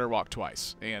oftentimes Shudderwalk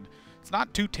twice, and it's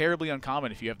not too terribly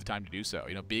uncommon if you have the time to do so.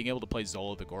 You know, being able to play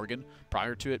Zola the Gorgon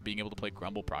prior to it, being able to play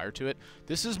Grumble prior to it.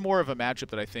 This is more of a matchup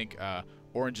that I think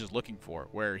Orange is looking for,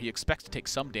 where he expects to take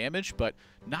some damage, but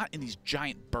not in these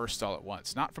giant bursts all at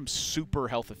once, not from super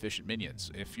health-efficient minions.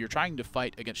 If you're trying to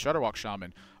fight against Shudderwalk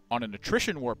Shaman on an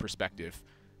attrition war perspective,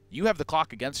 you have the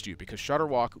clock against you, because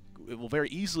Shudderwalk will very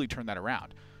easily turn that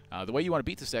around. The way you want to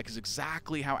beat this deck is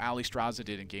exactly how Alliestrasza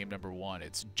did in game number 1.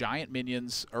 It's giant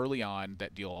minions early on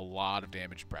that deal a lot of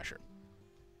damage and pressure.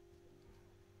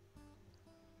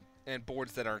 And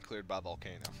boards that aren't cleared by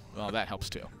Volcano. Well, that helps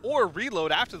too. Or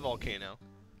reload after the Volcano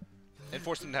and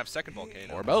force them to have second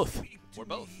Volcano. Or both. Or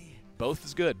both. Both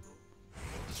is good.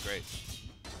 That's great.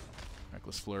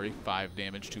 Reckless Flurry, 5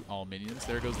 damage to all minions.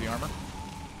 There goes the armor.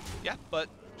 Yeah, but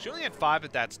she only had 5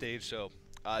 at that stage, so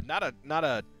not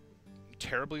a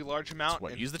terribly large amount. That's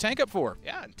what you use the tank up for.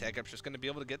 Yeah, and tank up's just going to be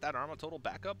able to get that armor total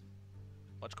back up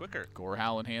much quicker. Gore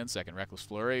Howl in hand, second Reckless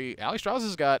Flurry.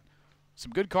 Alliestrasza's got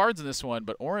some good cards in this one,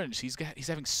 but Orange, he's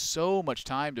having so much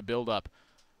time to build up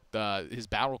his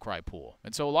battle cry pool.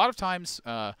 And so a lot of times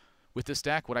with this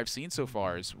deck, what I've seen so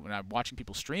far is when I'm watching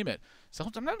people stream it,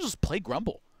 sometimes I'm just play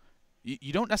Grumble.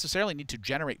 You don't necessarily need to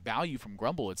generate value from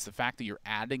Grumble. It's the fact that you're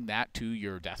adding that to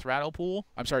your Death Rattle pool.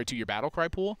 I'm sorry, to your Battle Cry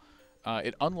pool.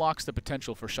 It unlocks the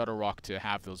potential for Shutterwalk to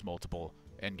have those multiple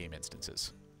endgame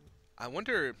instances. I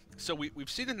wonder, so we've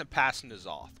seen in the past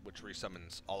N'Zoth, which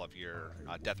resummons all of your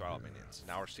Death Rattle minions.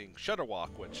 Now we're seeing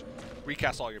Shutterwalk, which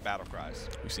recasts all your Battle Cries.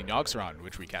 We've seen Yogg-Saron,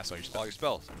 which recasts all your spells. All your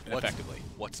spells. Effectively.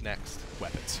 What's next?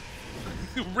 Weapons.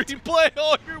 Replay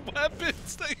all your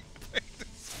weapons.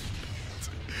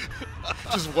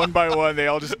 Just one by one, they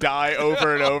all just die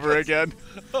over and over again.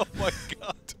 Oh my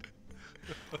god.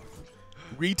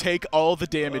 Retake all the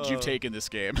damage you've taken this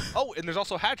game. Oh, and there's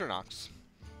also Hadronox.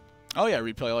 Oh yeah,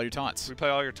 replay all your taunts.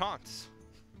 Replay all your taunts.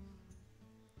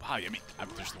 Wow, I mean,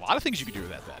 there's a lot of things you can do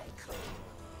with that then.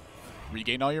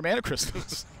 Regain all your mana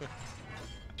crystals.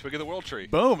 Twig of the World Tree.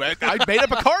 Boom, I made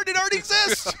up a card that already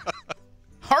exists!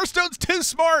 Hearthstone's too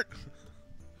smart!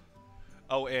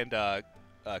 Oh, and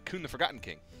Kun the Forgotten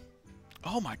King.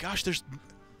 Oh my gosh, there's...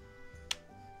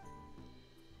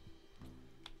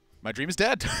 My dream is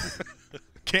dead.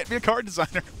 Can't be a card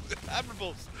designer.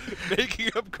 Admirals making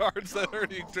up cards that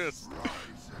already exist.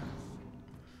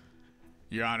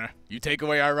 Your Honor, you take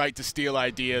away our right to steal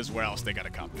ideas, where else they gotta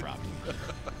come from?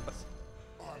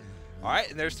 All right,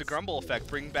 and there's the Grumble effect,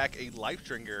 bringing back a Life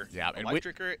Drinker. Yeah, and Life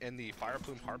Drinker and the Fire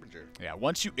Plume Harbinger. Yeah,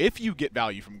 if you get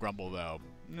value from Grumble though,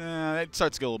 it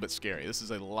starts to get a little bit scary. This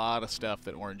is a lot of stuff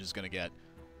that Orange is gonna get.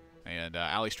 And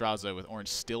Alliestrasza with Orange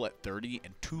still at 30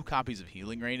 and 2 copies of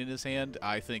Healing Rain in his hand.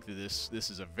 I think that this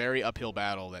is a very uphill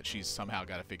battle that she's somehow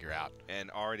got to figure out. And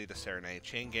already the Serenade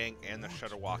Chain Gang and the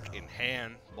Shutterwalk in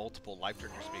hand. Multiple Life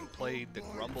Drinkers being played. The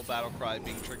Grumble Battle Cry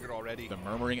being triggered already. The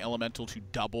Murmuring Elemental to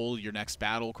double your next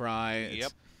Battle Cry.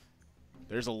 Yep.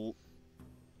 There's a lot.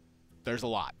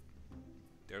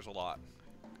 There's a lot.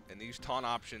 And these taunt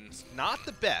options, not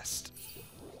the best.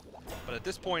 But at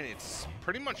this point, it's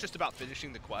pretty much just about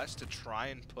finishing the quest to try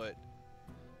and put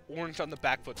Orange on the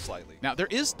back foot slightly. Now, there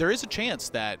is a chance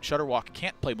that Shutterwalk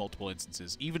can't play multiple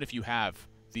instances, even if you have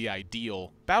the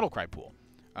ideal Battle Cry pool.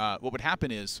 What would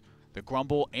happen is the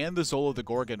Grumble and the Zola the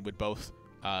Gorgon would both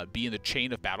be in the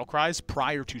chain of Battle Cries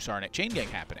prior to Sarnet Chain Gang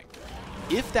happening.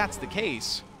 If that's the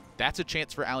case, that's a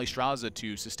chance for Alliestrasza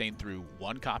to sustain through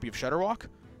 1 copy of Shutterwalk,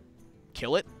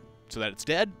 kill it so that it's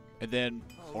dead, and then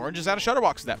Orange is out of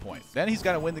Shutterwalks at that point. Then he's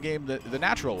got to win the game the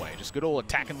natural way, just good old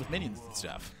attacking with minions and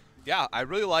stuff. Yeah, I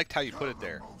really liked how you put it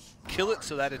there. Kill it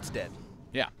so that it's dead.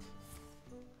 Yeah.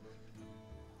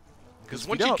 Because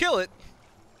once you kill it,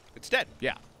 it's dead.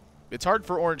 Yeah. It's hard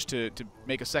for Orange to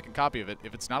make a second copy of it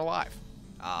if it's not alive.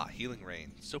 Ah, Healing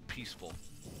Rain. So peaceful.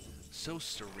 So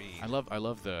serene. I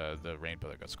love the rainbow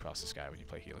that goes across the sky when you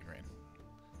play Healing Rain.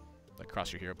 Like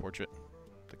across your hero portrait.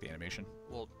 Like the animation.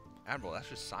 Well, Admiral, that's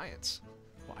just science.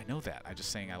 Well, I know that. I'm just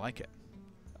saying I like it.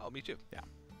 Oh, me too. Yeah.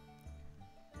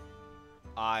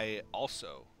 I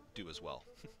also do as well.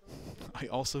 I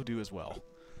also do as well.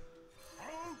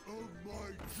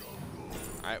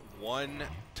 Alright, 1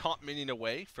 taunt minion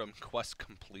away from quest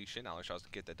completion. Alliestrasza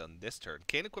can get that done this turn.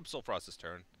 Can't equip Sulfrost this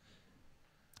turn.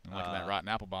 I'm liking that Rotten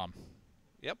Apple Bomb.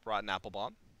 Yep, Rotten Apple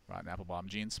Bomb. Rotten Apple Bomb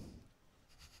jeans.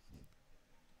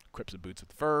 Equips the boots with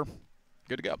the fur.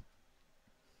 Good to go.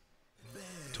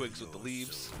 Twigs with the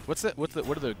leaves. What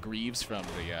are the greaves from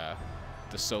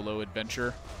the solo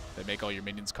adventure that make all your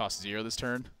minions cost 0 this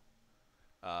turn?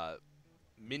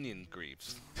 Minion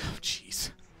greaves. Oh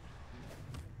jeez.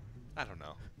 I don't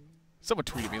know. Someone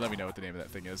tweeted me. Let me know what the name of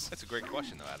that thing is. That's a great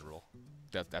question, though, Admiral.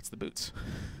 That's the boots.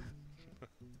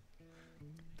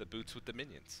 The boots with the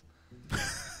minions.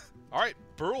 All right,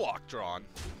 Burlock drawn.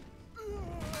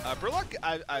 Burlock,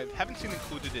 I haven't seen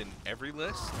included in every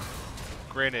list.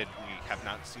 Granted, we have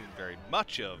not seen very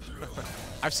much of.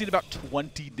 I've seen about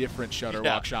 20 different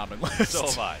Shutterwalk Shaman lists. So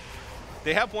have I.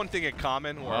 They have one thing in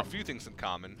common, or a few things in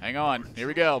common. Hang on. Here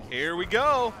we go. Here we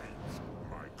go.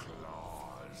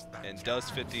 and does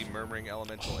fit the Murmuring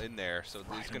Elemental in there, so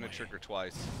he's going to trigger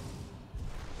twice.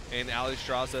 And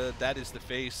Alliestrasza, that is the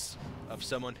face of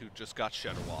someone who just got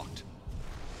Shudderwalked.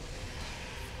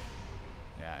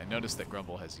 Yeah, I noticed that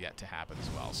Grumble has yet to happen as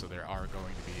well, so there are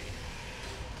going to be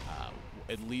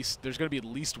there's going to be at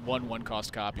least one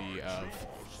cost copy of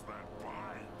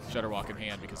Shudderwalk in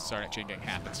hand because Sarnak Chain Gang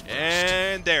happens first.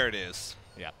 And there it is.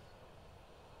 Yeah.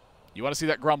 You want to see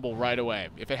that Grumble right away.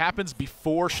 If it happens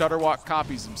before Shudderwalk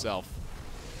copies himself,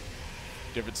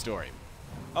 different story.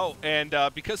 Oh, and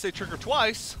because they trigger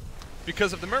twice,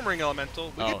 because of the Murmuring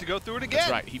Elemental, we get to go through it again.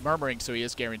 That's right. He's Murmuring, so he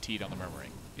is guaranteed on the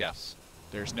Murmuring. Yes.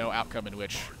 There's no outcome in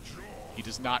which he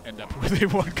does not end up with a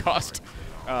one-cost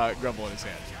Grumble in his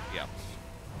hand. Yeah.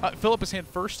 Fill up his hand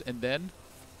first, and then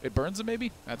it burns him,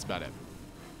 maybe? That's about it.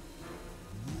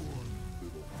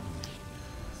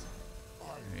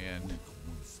 And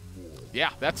yeah,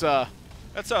 that's 4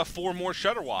 more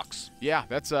Shudderwalks. Yeah,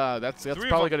 that's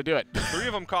probably gonna do it. 3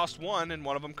 of them cost 1, and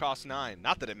 1 of them cost 9.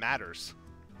 Not that it matters.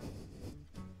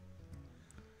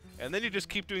 And then you just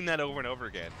keep doing that over and over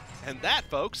again. And that,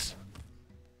 folks,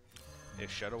 is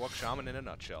Shudderwalk Shaman in a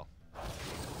nutshell.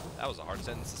 That was a hard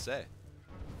sentence to say.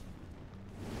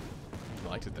 I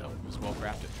liked it though. It was well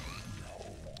crafted.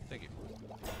 Thank you.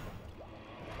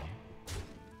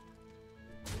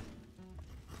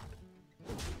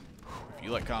 If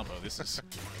you like combo, this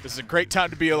is a great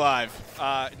time to be alive.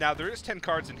 Now there is 10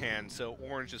 cards in hand, so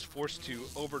Orange is forced to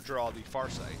overdraw the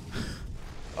Farsight.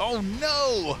 Oh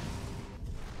no!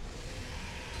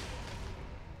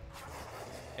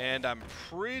 And I'm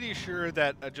pretty sure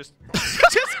that just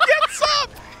just gets up.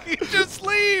 He just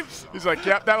leaves. He's like,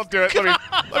 "Yep, that'll do it.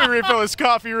 Let me refill this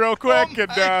coffee real quick."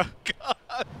 Oh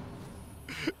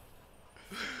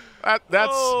and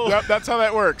that's how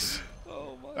that works.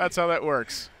 Oh my. That's how that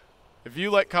works. If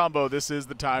you like combo, this is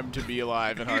the time to be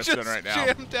alive in Hearthstone right now. He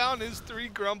just jammed down his 3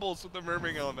 Grumbles with the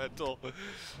Murmuring Elemental.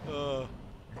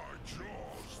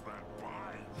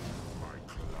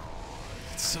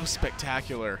 It's so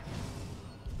spectacular.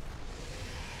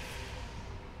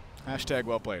 Hashtag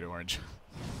well played, Orange.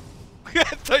 I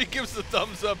thought he gives the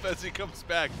thumbs up as he comes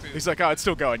back, too. He's like, oh, it's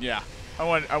still going, yeah. I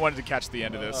wanted to catch the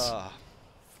end of this.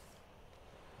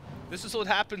 This is what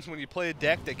happens when you play a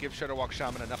deck that gives Shudderwalk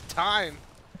Shaman enough time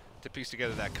to piece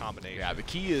together that combination. Yeah, the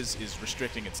key is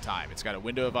restricting its time. It's got a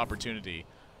window of opportunity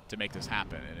to make this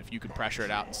happen, and if you can pressure it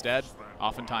out instead,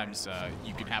 oftentimes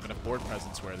you can have enough board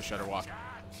presence where the Shudderwalk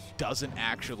doesn't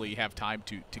actually have time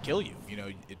to kill you. You know,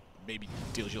 it maybe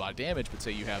deals you a lot of damage, but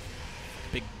say you have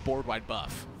a big board-wide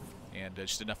buff and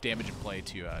just enough damage in play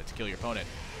to kill your opponent.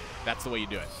 That's the way you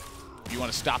do it. If you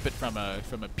want to stop it from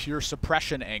a pure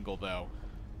suppression angle, though,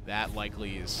 that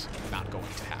likely is not going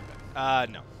to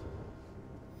happen. No.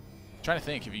 I'm trying to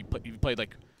think, if you played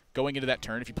like going into that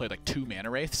turn, if you played like 2 Mana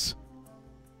Wraiths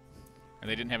and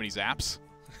they didn't have any zaps.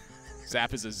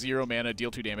 Zap is a 0 mana,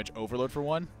 deal 2 damage, overload for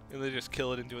 1. And they just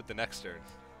kill it and do it the next turn.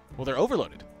 Well, they're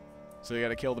overloaded, so they got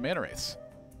to kill the Mana Wraiths.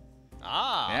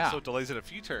 Ah, yeah. So it delays it a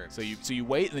few turns. So you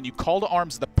wait, and then you call to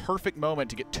arms the perfect moment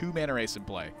to get 2 Mana Wraiths in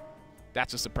play.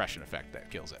 That's a suppression effect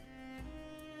that kills it.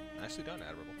 Nicely done,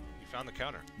 Admirable. You found the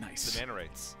counter. Nice. The Mana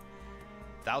Wraiths.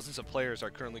 Thousands of players are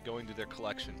currently going to their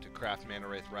collection to craft Mana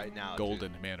Wraith right now.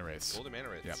 Golden Mana Wraiths. Golden Mana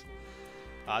Wraiths.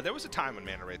 Yep. There was a time when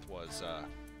Mana Wraith was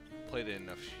played in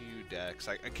a few decks.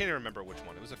 I can't even remember which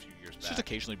one. It was a few years back. It's just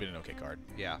occasionally been an okay card.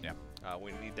 Yeah. Yeah.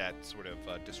 We need that sort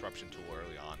of disruption tool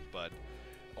early on. But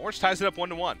Orange ties it up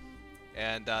 1-1.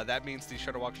 And that means the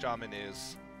Shudderwalk Shaman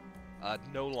is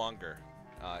no longer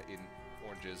in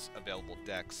Orange's available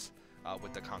decks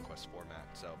with the Conquest format.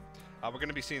 So we're going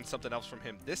to be seeing something else from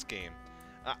him this game.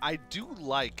 I do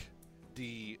like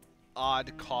the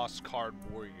odd cost card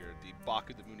warrior, the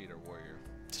Baku the Moon Eater warrior.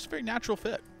 It's just a very natural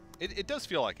fit. It does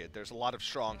feel like it. There's a lot of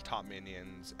strong top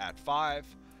minions at 5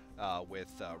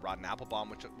 with Rotten Applebaum,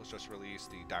 which was just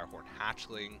released, the Direhorn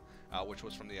Hatchling, which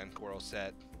was from the Encore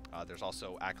set. There's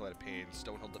also Acolyte of Pain,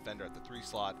 Stonehill Defender at the 3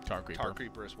 slot, Tar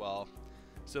Creeper as well.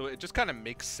 So it just kind of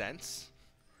makes sense.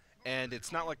 And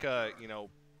it's not like a,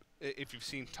 if you've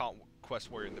seen Top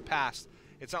Quest Warrior in the past,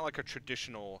 it's not like a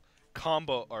traditional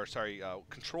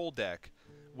control deck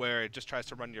where it just tries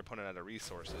to run your opponent out of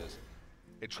resources.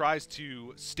 It tries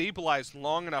to stabilize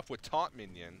long enough with taunt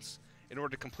minions in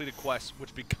order to complete a quest,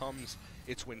 which becomes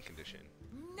its win condition.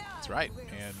 That's right,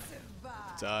 and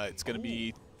it's going to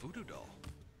be Voodoo Doll.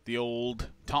 The old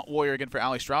Taunt Warrior again for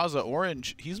Alliestrasza.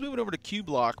 Orange, he's moving over to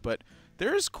Q-Block, but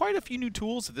there's quite a few new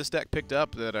tools that this deck picked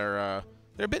up that are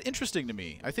they're a bit interesting to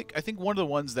me. I think one of the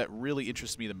ones that really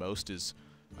interests me the most is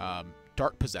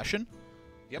Dark Possession.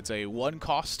 Yep. It's a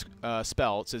 1-cost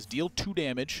spell. It says deal 2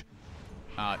 damage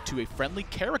to a friendly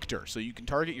character. So you can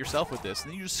target yourself with this,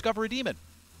 and then you discover a demon.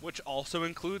 Which also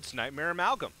includes Nightmare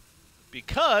Amalgam.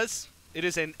 Because it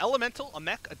is an elemental, a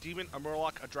mech, a demon, a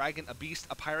murloc, a dragon, a beast,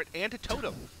 a pirate, and a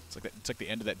totem. It's like the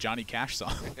end of that Johnny Cash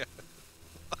song.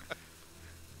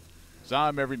 So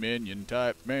I'm every minion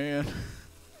type man.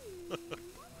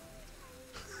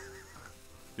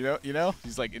 You know?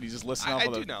 He's just listing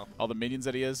off all the minions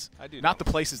that he is. I do Not know.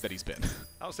 the places that he's been.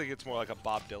 I was thinking it's more like a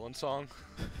Bob Dylan song.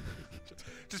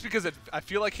 Just because I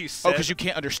feel like he said... Oh, because you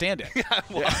can't understand it.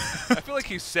 Well, I feel like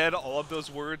he said all of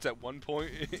those words at one point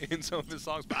in some of his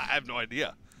songs, but I have no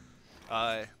idea.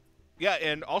 Yeah,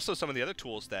 and also some of the other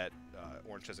tools that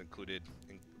Orange has included.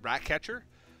 Ratcatcher,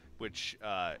 which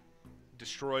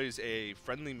destroys a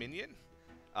friendly minion,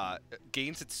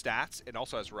 gains its stats, and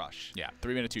also has Rush. Yeah,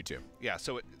 3 mana 2/2. Yeah,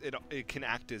 so it can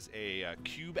act as a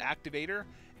cube activator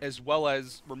as well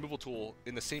as removal tool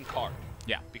in the same card.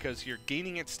 Yeah. Because you're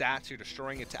gaining its stats, you're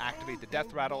destroying it to activate the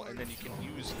Death Rattle, and then you can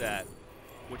use that,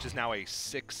 which is now a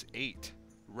 6/8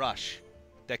 Rush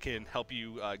that can help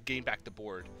you gain back the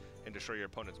board and destroy your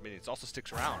opponent's minions. It also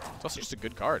sticks around. It's also just a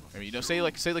good card. I mean, say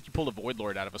like you pulled a Void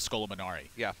Lord out of a Skull of Minari.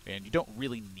 Yeah. And you don't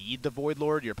really need the Void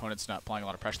Lord. Your opponent's not applying a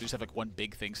lot of pressure. They just have like one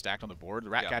big thing stacked on the board. The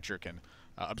Ratcatcher can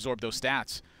absorb those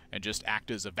stats and just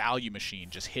act as a value machine,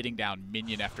 just hitting down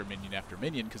minion after minion after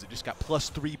minion because it just got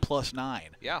 +3/+9.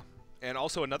 Yeah. And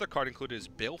also another card included is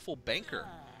Baleful Banker,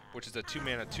 which is a 2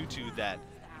 mana 2/2 that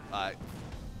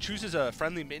chooses a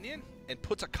friendly minion and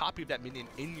puts a copy of that minion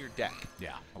in your deck.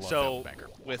 Yeah, I love so Banker.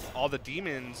 With all the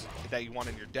demons that you want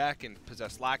in your deck and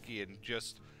Possessed Lackey and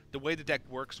just the way the deck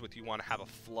works with you want to have a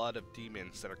flood of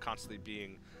demons that are constantly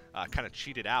being kind of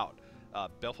cheated out.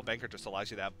 Baleful Banker just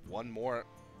allows you to have one more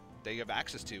that you have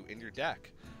access to in your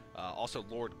deck. Also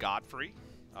Lord Godfrey,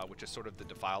 which is sort of the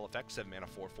Defile effect, 7 mana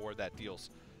 4/4 that deals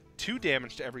 2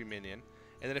 damage to every minion,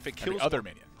 and then if it kills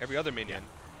every other minion,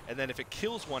 and then if it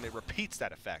kills one, it repeats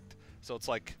that effect. So it's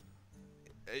like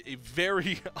a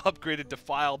very upgraded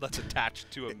Defile that's attached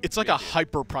to a It's like a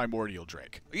hyper primordial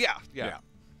Drake. Yeah.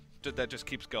 That just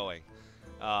keeps going.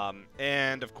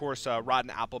 And of course,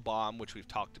 Rotten Apple Bomb, which we've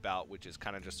talked about, which is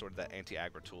kind of just sort of that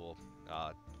anti-aggro tool.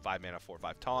 5 mana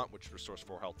 4/5 taunt, which restores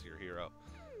 4 health to your hero.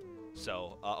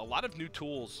 So a lot of new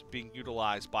tools being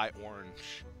utilized by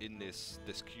Orange in this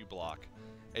Q block.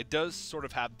 It does sort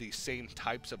of have the same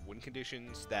types of win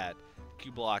conditions that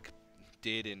Q block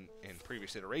did in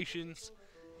previous iterations.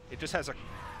 It just has a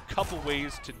couple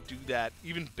ways to do that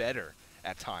even better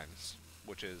at times,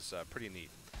 which is pretty neat.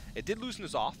 It did lose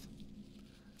N'Zoth,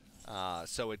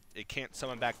 so it can't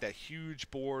summon back that huge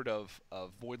board of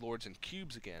Void Lords and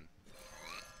Cubes again.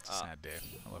 Sad day.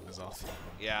 I love N'Zoth.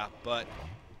 Yeah, but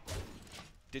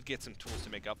did get some tools to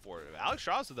make up for it.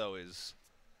 Alliestrasza, though,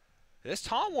 this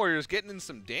Taunt Warrior is getting in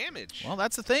some damage. Well,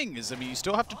 that's the thing. I mean, you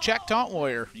still have to check Taunt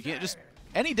Warrior. You can't just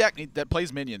any deck that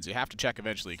plays minions. You have to check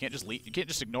eventually. You can't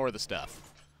just ignore the stuff.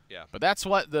 Yeah. But that's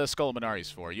what the Skull of Minari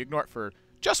is for. You ignore it for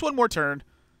just one more turn,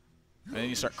 and then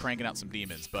you start cranking out some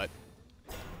demons. But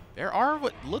there are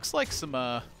what looks like some.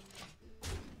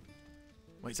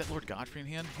 Wait, is that Lord Godfrey in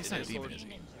hand? He's not a demon, is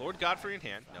he? Lord Godfrey in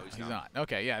hand. No, he's not.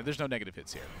 Okay, yeah, there's no negative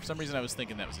hits here. For some reason, I was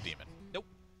thinking that was a demon. Nope.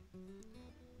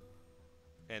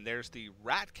 And there's the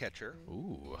Ratcatcher.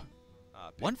 Ooh.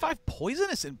 1/5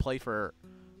 Poisonous in play for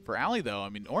Allie, though. I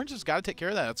mean, Orange has got to take care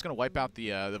of that. That's going to wipe out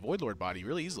the Void Lord body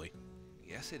really easily.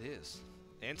 Yes, it is.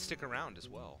 And stick around as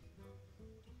well.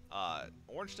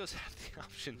 Orange does have the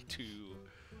option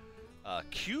to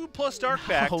Cube plus Dark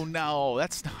Pact. Oh, no,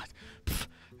 that's not.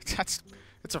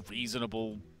 That's a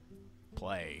reasonable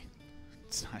play.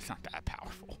 It's not that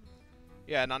powerful.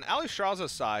 Yeah, and on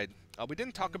Alliestrasza's side, we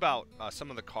didn't talk about some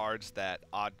of the cards that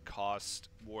Odd Cost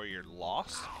Warrior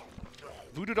lost.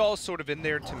 Voodoo Doll is sort of in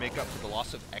there to make up for the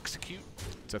loss of Execute.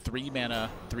 It's a 3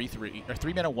 mana 3/3 or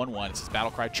 3 mana 1/1. It says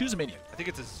Battle Cry. Choose a minion. I think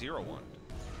it's a 0/1.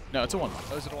 No, it's a 1/1.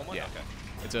 Oh, is it a 1/1? Yeah. Okay.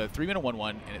 It's a 3 mana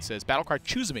 1/1, and it says Battle Cry.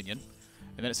 Choose a minion,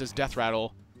 and then it says Death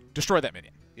Rattle. Destroy that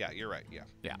minion. Yeah, you're right. Yeah.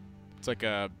 Yeah. It's like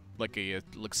a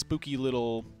spooky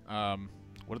little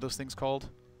what are those things called?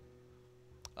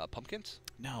 Pumpkins?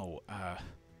 No.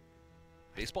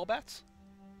 Baseball bats?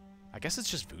 I guess it's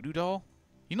just Voodoo Doll.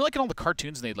 You know, like in all the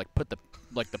cartoons, they'd like put the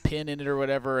pin in it or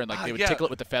whatever, and like they would tickle it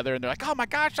with the feather, and they're like, "Oh my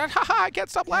gosh, I can't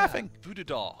stop laughing." Voodoo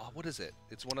Doll. Oh, what is it?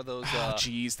 It's one of those. Oh,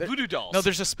 jeez. Voodoo Dolls. No,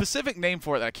 there's a specific name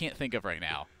for it that I can't think of right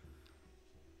now.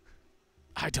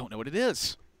 I don't know what it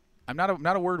is. I'm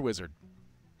not a word wizard.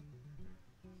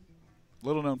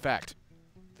 Little known fact.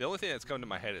 The only thing that's coming to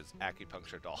my head is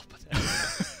Acupuncture Doll, but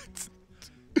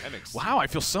that makes wow, I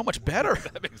feel so much better.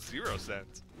 That makes 0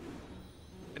 sense.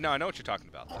 No, I know what you're talking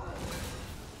about, though.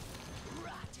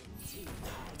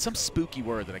 It's some spooky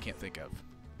word that I can't think of.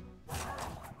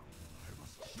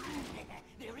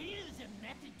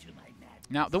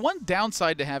 Now, the one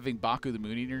downside to having Baku the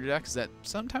Moon Eater in your deck is that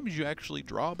sometimes you actually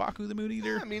draw Baku the Moon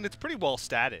Eater. Yeah, I mean, it's pretty well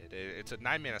statted. It's a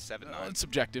 9-mana 7/9. It's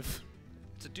subjective.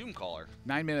 It's a Doom Caller.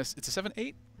 9 mana. It's a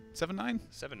 7/8? 7/9?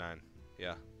 7/9.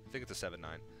 Yeah, I think it's a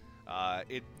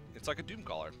 7/9. It's like a Doom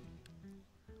Caller.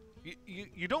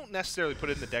 You don't necessarily put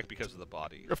it in the deck because of the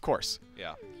body. Of course.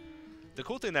 Yeah. The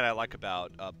cool thing that I like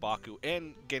about Baku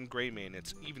and again Greymane,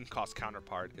 its even cost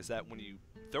counterpart, is that when you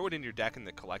throw it in your deck in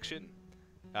the collection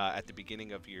at the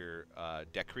beginning of your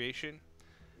deck creation,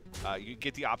 you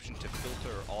get the option to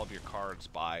filter all of your cards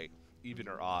by even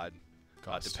or odd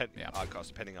cost, odd cost,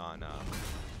 depending on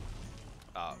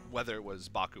whether it was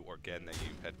Baku or Gen that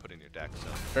you had put in your deck. So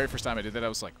Very first time I did that, I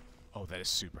was like, oh, that is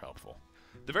super helpful.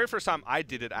 the very first time I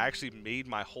did it, I actually made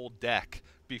my whole deck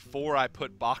before I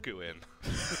put Baku in.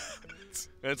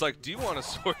 And it's like, do you want to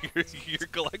sort your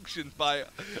collection by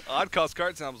odd cost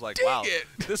cards? And I was like, wow,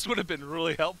 this would have been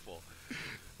really helpful.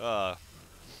 So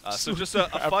just a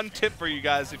fun tip for you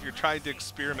guys if you're trying to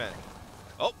experiment.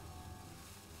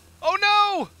 Oh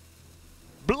no!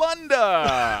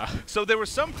 Blunder! So there were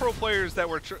some pro players that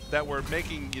were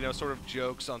making, sort of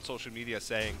jokes on social media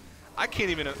saying, I can't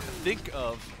even think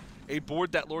of a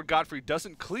board that Lord Godfrey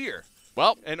doesn't clear.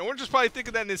 Well, and Orange is probably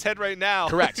thinking that in his head right now.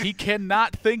 Correct. He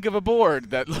cannot think of a board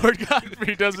that Lord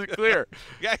Godfrey doesn't clear.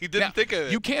 Yeah, he didn't think of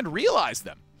it. You can realize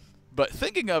them, but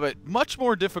thinking of it, much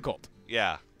more difficult.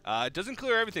 Yeah. It doesn't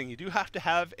clear everything. You do have to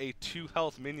have a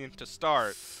 2-health minion to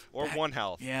start, or 1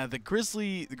 health. Yeah, the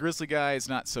Grizzly guy is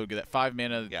not so good. That 5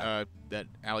 mana that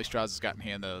Alliestrasza's got in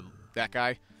hand, that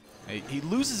guy, he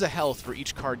loses a health for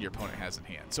each card your opponent has in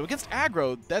hand. So against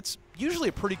aggro, that's usually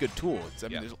a pretty good tool. I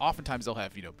mean, there's oftentimes they'll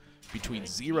have between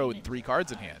 0 and 3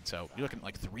 cards in hand. So you're looking at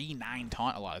like 3/9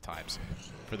 taunt a lot of times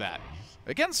for that.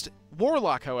 Against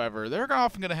Warlock, however, they're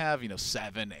often going to have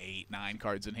 7, 8, 9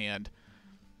 cards in hand.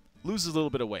 Loses a little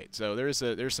bit of weight, so there's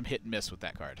some hit and miss with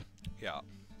that card. Yeah.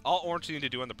 All Orange needed to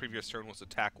do on the previous turn was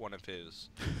attack one of his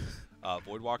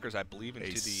Voidwalkers, I believe, into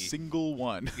the single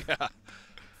one.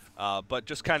 Yeah. But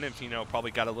just kind of, probably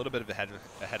got a little bit ahead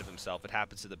of himself. It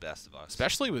happens to the best of us.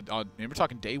 Especially with, we're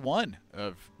talking day 1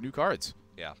 of new cards.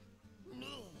 Yeah.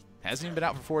 Hasn't even been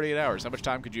out for 48 hours. How much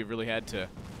time could you have really had to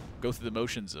go through the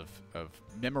motions of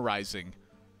memorizing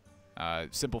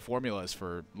simple formulas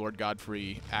for Lord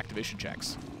Godfrey activation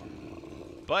checks?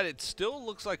 But it still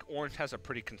looks like Orange has a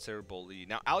pretty considerable lead.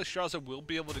 Now, Alliestrasza will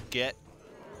be able to get,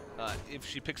 if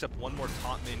she picks up one more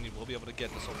taunt minion, we'll be able to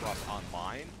get the Sulfuras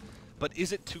online. But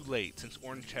is it too late since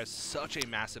Orange has such a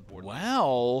massive board?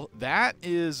 Well, that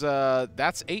is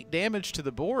that's 8 damage to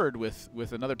the board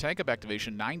with another tank up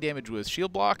activation, 9 damage with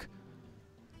shield block.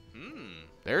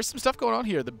 There's some stuff going on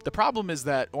here. The problem is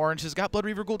that Orange has got Blood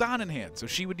Reaver Gul'dan in hand, so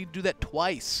she would need to do that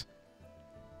twice.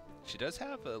 She does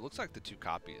have, looks like the 2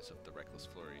 copies of the Reckless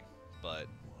Flurry, but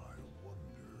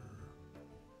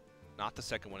not the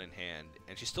second one in hand.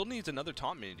 And she still needs another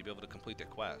taunt minion to be able to complete the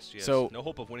quest. She has no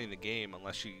hope of winning the game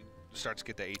unless she starts to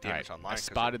get the 8 damage online. I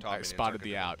spotted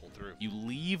the out. You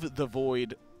leave the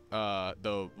Void,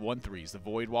 the 1/3s, the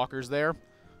Void Walkers there.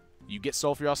 You get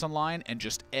Sulfuras online, and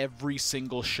just every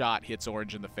single shot hits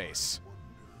Orange in the face.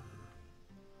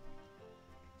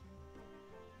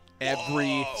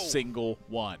 Every single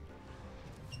one.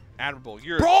 Admirable.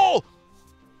 Brawl!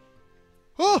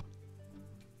 Oh!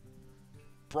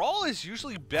 Brawl is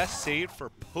usually best saved for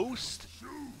post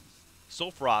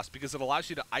Sulfuras because it allows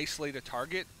you to isolate a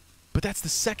target. But that's the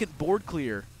second board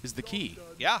clear is the key.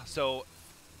 Yeah, so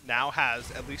now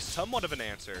has at least somewhat of an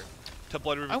answer to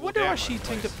Blood Reaver. I wonder why she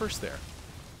tanked it first there.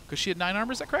 Because she had 9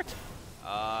 armor, is that correct?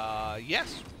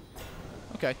 Yes.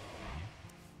 Okay.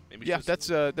 Maybe yeah, that's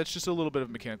just a little bit of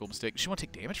a mechanical mistake. Does she want to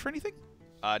take damage for anything?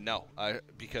 No,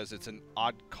 because it's an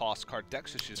odd cost card deck,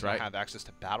 so she's going to have access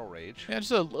to Battle Rage. Yeah,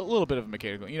 just a little bit of a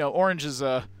mechanical. Orange is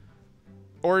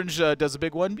Orange does a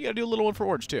big one, but you got to do a little one for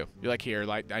Orange too. You're like, here,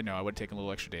 I know I would take a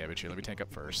little extra damage here. Let me tank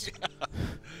up first. Yeah.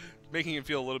 Making him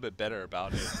feel a little bit better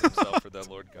about it himself for the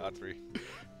Lord Godfrey.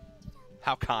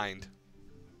 How kind.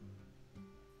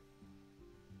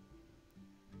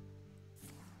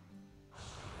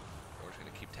 Orange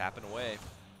going to keep tapping away.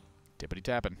 Tippity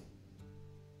tapping.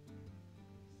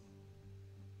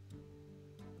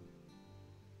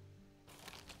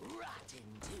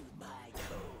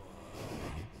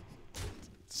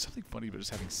 Something funny about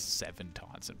just having 7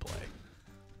 taunts in play.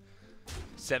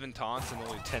 7 taunts and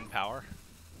only 10 power.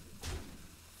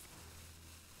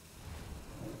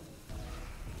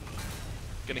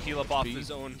 Gonna heal up off his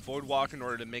own Voidwalker in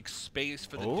order to make space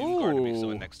for the Doom Guard to be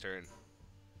so in next turn.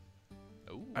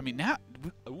 Ooh. I mean, now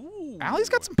Ooh. Allie's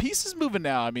got some pieces moving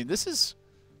now. I mean, this is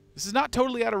not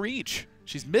totally out of reach.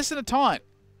 She's missing a taunt.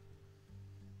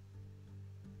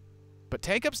 But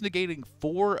Tank Up's negating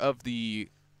 4 of the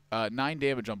 9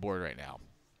 damage on board right now.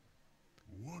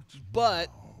 But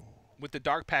with the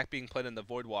Dark Pact being played in the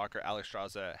Voidwalker,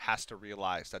 Alliestrasza has to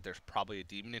realize that there's probably a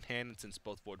demon in hand, and since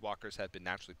both Voidwalkers have been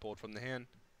naturally pulled from the hand,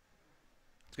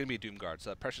 it's going to be a Doomguard, so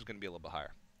the pressure's going to be a little bit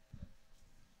higher.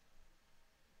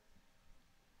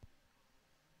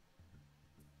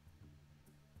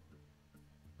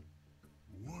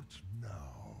 What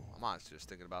now? I'm honestly just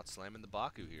thinking about slamming the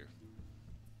Baku here.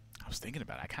 I was thinking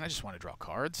about it. I kind of just want to draw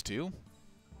cards, too.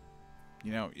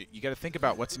 You know, you got to think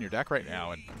about what's in your deck right now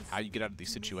and how you get out of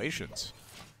these situations.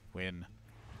 When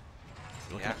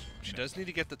Yeah, she does need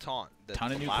to get the taunt.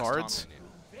 Ton of new cards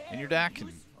in your deck,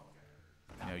 and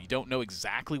you don't know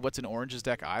exactly what's in Orange's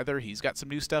deck either. He's got some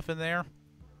new stuff in there.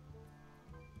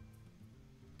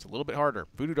 It's a little bit harder.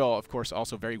 Voodoo Doll, of course,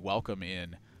 also very welcome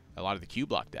in a lot of the Q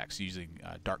block decks using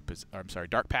Dark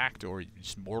Pact, or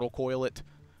just Mortal Coil it,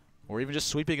 or even just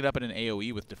sweeping it up in an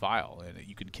AoE with Defile, and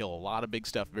you can kill a lot of big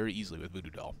stuff very easily with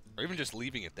Voodoo Doll. Or even just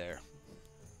leaving it there.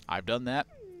 I've done that,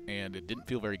 and it didn't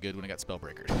feel very good when it got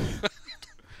Spellbreakered.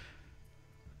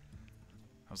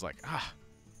 I was like, I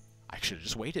should have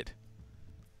just waited.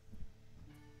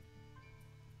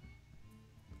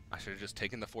 I should have just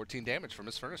taken the 14 damage from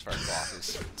his Furnace Fire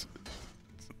Colossus.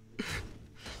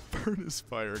 Furnace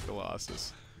Fire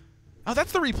Colossus. Oh,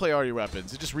 that's the replay all your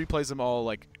weapons. It just replays them all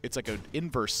like it's like an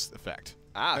inverse effect.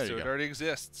 Ah, there so it already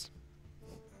exists.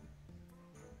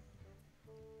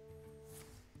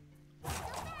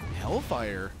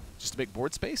 Hellfire, just to make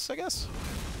board space, I guess.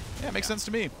 Yeah, it makes sense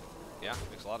to me. Yeah,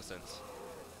 makes a lot of sense.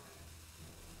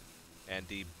 And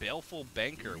the Baleful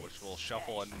Banker, which will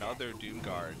shuffle another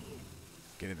Doomguard.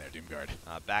 Get in there, Doomguard.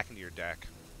 Back into your deck.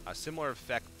 A similar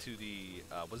effect to the,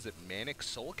 was it Manic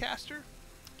Soulcaster?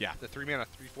 Yeah. The 3-mana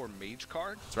 3/4 Mage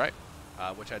card. That's right.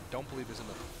 Which I don't believe is in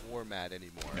the format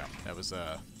anymore. No, that was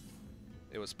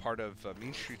It was part of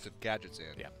Mean Streets of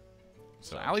Gadgetzan. Yeah.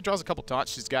 So Allie draws a couple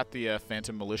taunts. She's got the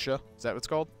Phantom Militia. Is that what it's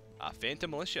called? Phantom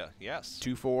Militia, yes.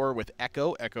 2/4 with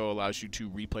Echo. Echo allows you to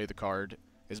replay the card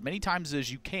as many times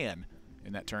as you can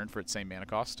in that turn for its same mana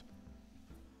cost.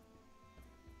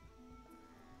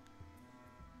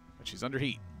 But she's under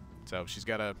heat. So she's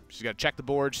got to check the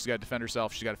board. She's got to defend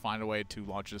herself. She's got to find a way to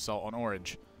launch an assault on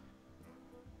Orange.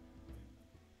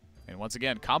 And once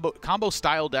again, combo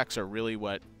style decks are really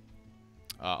what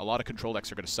a lot of control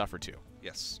decks are going to suffer to.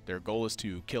 Yes. Their goal is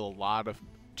to kill a lot of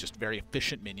just very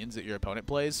efficient minions that your opponent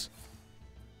plays,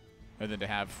 and then to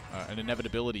have an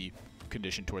inevitability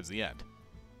condition towards the end.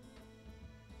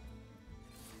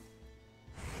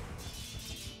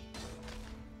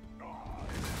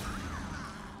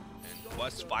 And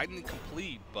quest finally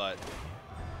complete, but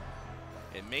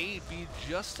it may be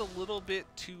just a little bit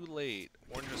too late.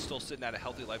 Orange is still sitting at a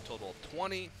healthy life total of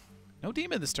 20. No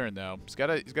demon this turn though. He's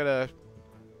gotta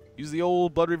use the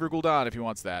old Blood Reaver Gul'dan if he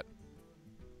wants that.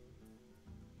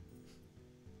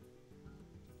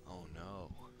 Oh no.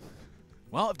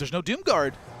 Well, if there's no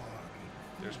Doomguard.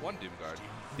 There's one Doomguard.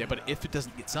 Yeah, but if it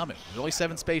doesn't get summoned, there's only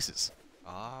 7 spaces.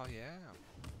 Oh yeah.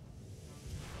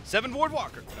 7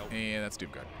 Voidwalker. Nope. And that's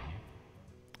Doomguard.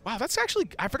 Wow, that's actually,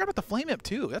 I forgot about the Flame Imp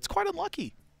too. That's quite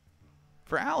unlucky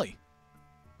for Allie.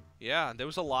 Yeah, there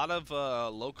was a lot of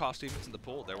low-cost demons in the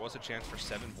pool. There was a chance for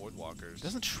 7 Voidwalkers. It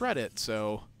doesn't shred it,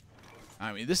 so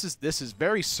I mean, this is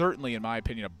very certainly, in my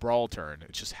opinion, a brawl turn.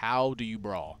 It's just how do you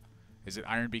brawl? Is it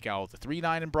Ironbeak Owl with the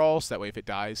 3/9 in brawl, so that way if it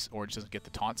dies, Orange doesn't get the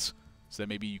taunts, so that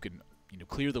maybe you can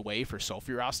clear the way for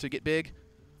Sulfuros to get big?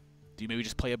 Do you maybe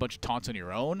just play a bunch of taunts on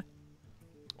your own?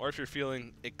 Or if you're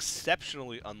feeling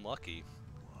exceptionally unlucky,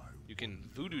 you can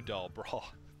Voodoo Doll brawl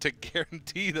to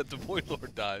guarantee that the Void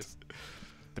Lord dies.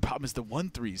 The problem is the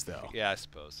 1/3s though. Yeah, I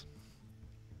suppose.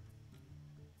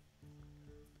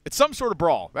 It's some sort of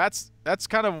brawl. That's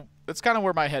kind of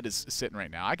where my head is sitting right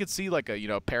now. I could see like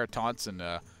a pair of taunts and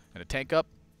a tank up.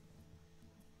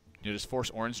 Just force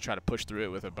Orange to try to push through it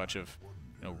with a bunch of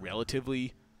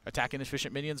relatively attack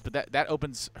inefficient minions. But that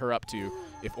opens her up to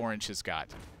if Orange has got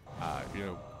that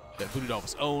Voodoo Doll of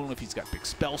his own, if he's got big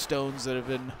spell stones that have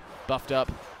been buffed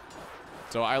up.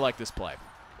 So I like this play.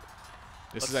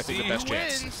 This is, I think, the best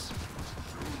chance.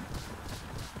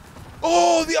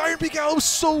 Oh, the Ironbeak Owl was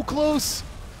so close.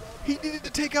 He needed to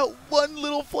take out one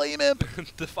little Flame Imp.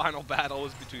 The final battle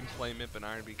was between Flame Imp and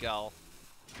Ironbeak Owl.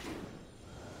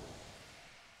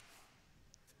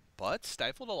 But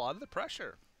stifled a lot of the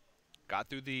pressure. Got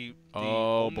through the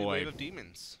only wave of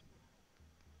demons.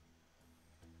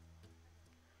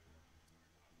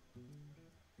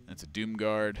 That's a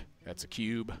Doomguard. That's a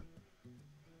cube.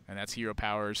 And that's hero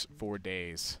powers for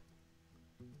days.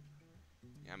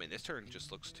 Yeah, I mean, this turn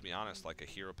just looks, to be honest, like a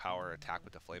hero power attack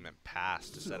with the flame and pass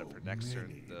to set up for next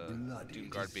turn. The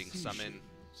Doomguard being summoned,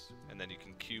 and then you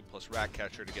can Q plus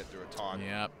Ratcatcher to get through a taunt.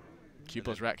 Yep. Q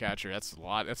plus Ratcatcher. That's a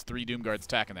lot. That's 3 Doomguards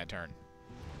attacking that turn.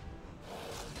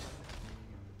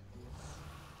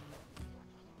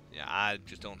 Yeah, I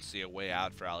just don't see a way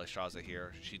out for Alliestrasza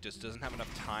here. She just doesn't have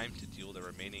enough time to deal the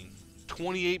remaining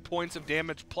 28 points of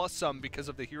damage plus some because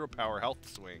of the hero power health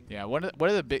swing. Yeah, one of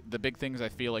the big things I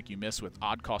feel like you miss with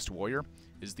odd cost warrior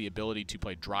is the ability to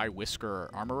play Dry Whisker or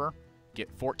Armorer, get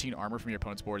 14 armor from your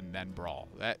opponent's board, and then brawl.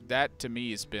 That to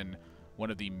me has been one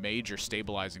of the major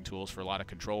stabilizing tools for a lot of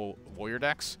control warrior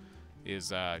decks.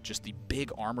 Is just the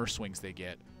big armor swings they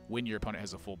get when your opponent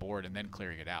has a full board and then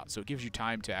clearing it out. So it gives you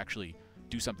time to actually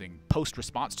do something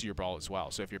post-response to your brawl as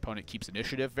well. So if your opponent keeps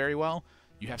initiative very well,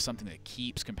 you have something that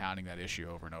keeps compounding that issue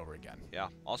over and over again. Yeah.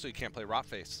 Also, you can't play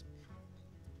Rotface.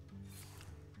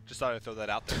 Just thought I'd throw that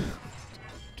out there.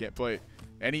 Can't play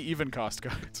any even cost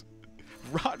cards.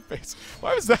 Rotface.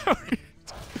 Why was that weird?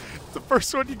 It's the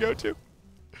first one you go to.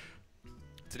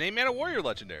 It's an 8-mana warrior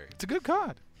legendary. It's a good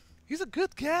card. He's a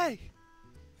good guy.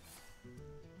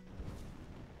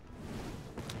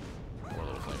 Poor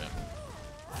little Clayman.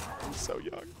 He's so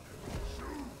young.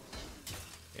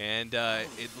 And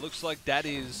it looks like that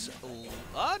is...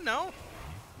 no.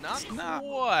 Not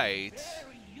quite.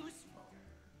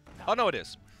 Oh, no, it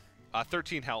is.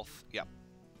 13 health. Yep.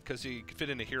 Because he can fit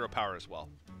into hero power as well.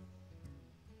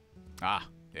 Ah,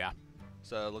 yeah.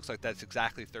 So it looks like that's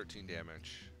exactly 13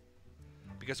 damage.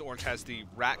 Because Orange has the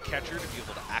Rat Catcher to be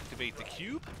able to activate the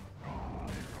cube.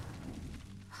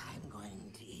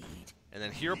 And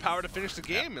then hero power to finish the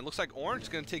game. It looks like Orange is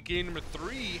going to take game number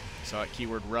 3. So at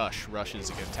keyword rush. Rushes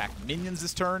can attack minions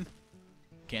this turn.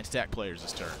 Can't attack players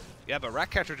this turn. Yeah, but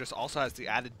Ratcatcher just also has the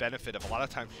added benefit of a lot of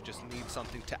times you just need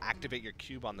something to activate your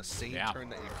cube on the same turn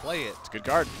that you play it. It's a good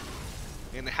card.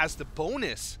 And it has the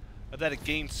bonus of that it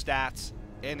gains stats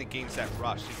and it gains that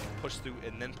rush. So you can push through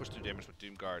and then push through damage with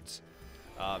Doom Guards.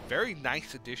 Very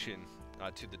nice addition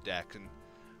to the deck. And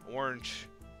Orange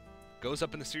goes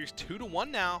up in the series 2-1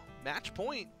 now, match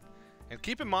point. And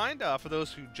keep in mind, for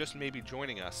those who just may be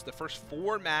joining us, the first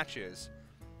 4 matches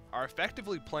are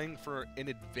effectively playing for an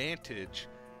advantage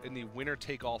in the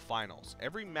winner-take-all finals.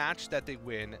 Every match that they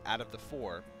win out of the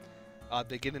 4,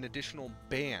 they get an additional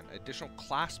ban, additional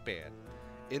class ban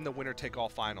in the winner-take-all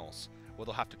finals, where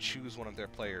they'll have to choose one of their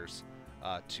players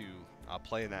to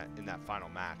play in that final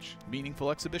match. Meaningful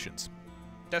exhibitions.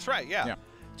 That's right, yeah.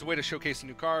 It's a way to showcase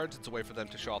new cards. It's a way for them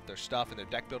to show off their stuff and their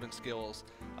deck building skills.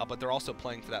 But they're also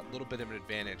playing for that little bit of an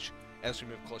advantage as we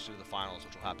move closer to the finals,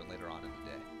 which will happen later on in the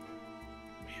day.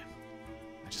 Man,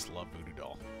 I just love Voodoo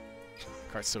Doll.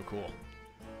 Card's so cool.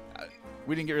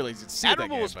 We didn't get really to see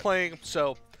Admirable that game, was playing,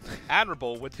 so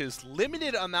Admirable, with his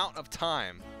limited amount of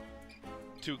time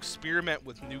to experiment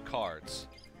with new cards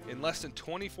in less than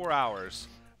 24 hours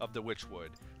of the Witchwood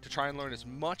to try and learn as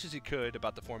much as he could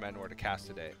about the format in order to cast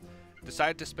today,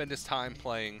 decided to spend his time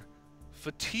playing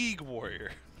Fatigue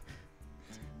Warrior.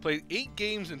 Played 8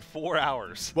 games in 4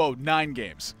 hours. Whoa, 9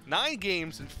 games. 9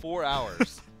 games in 4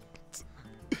 hours.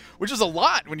 Which is a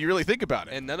lot when you really think about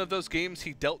it. And none of those games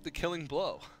he dealt the killing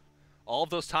blow. All of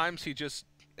those times he just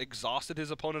exhausted his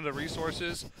opponent of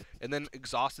resources and then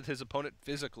exhausted his opponent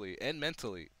physically and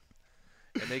mentally.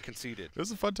 And they conceded. It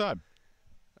was a fun time.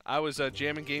 I was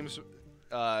jamming games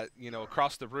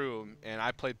across the room, and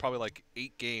I played probably like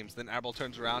 8 games. Then Admiral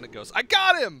turns around and goes, "I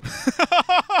got him!"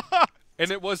 And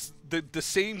it was the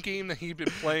same game that he'd been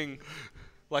playing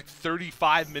like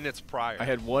 35 minutes prior. I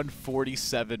had one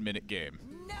 47-minute game.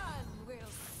 None will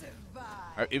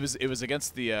survive. It was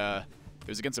against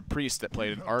a priest that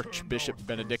played an Archbishop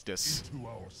Benedictus.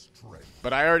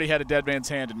 But I already had a dead man's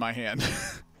hand in my hand.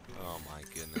 Oh my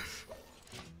goodness.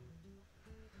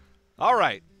 All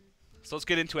right. So let's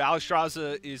get into it.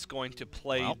 Alliestrasza is going to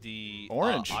play the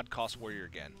Orange. Odd Cost Warrior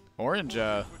again. Orange,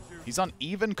 he's on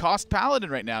even cost Paladin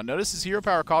right now. Notice his hero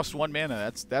power costs 1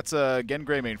 mana. That's again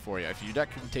Greymane for you. If your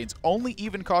deck contains only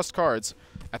even cost cards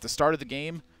at the start of the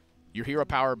game, your hero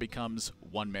power becomes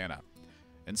 1 mana.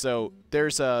 And so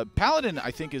there's Paladin,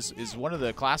 I think, is one of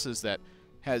the classes that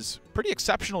has pretty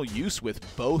exceptional use with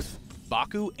both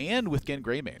Baku and with Gen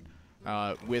Greymane.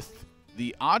 With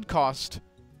the odd cost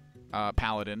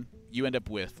Paladin, you end up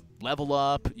with Level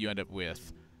Up, you end up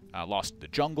with Lost the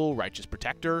Jungle, Righteous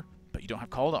Protector, but you don't have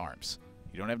Call to Arms.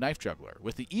 You don't have Knife Juggler.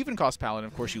 With the even cost Paladin,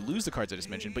 of course, you lose the cards I just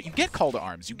mentioned, but you get Call to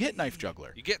Arms, you get Knife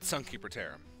Juggler. You get Sunkeeper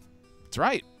Terram. That's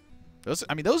right.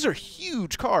 Those are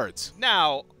huge cards.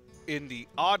 Now, in the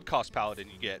odd cost Paladin,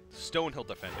 you get Stonehill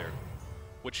Defender,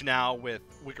 which now with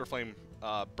Wicker Flame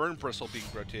Burn Bristle being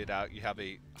rotated out, you have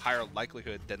a higher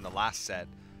likelihood than the last set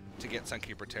to get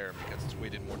Sunkeeper Terror because it's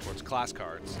weighted more towards class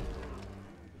cards.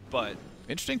 But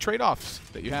interesting trade-offs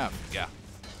that you have. Yeah.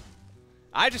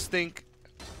 I just think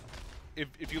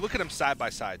if you look at them side by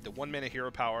side, the 1-mana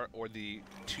hero power or the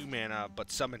 2-mana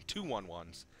but summon 2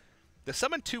 1/1s, the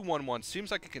summon 2 1/1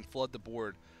 seems like it can flood the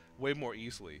board way more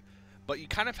easily. But you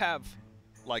kind of have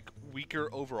like weaker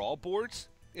overall boards,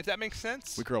 if that makes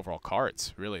sense. Weaker overall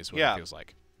cards, really, is what it feels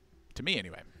like. To me,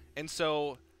 anyway. And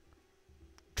so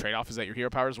trade-off is that your hero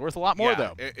power is worth a lot more,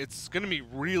 though. It's going to be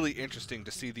really interesting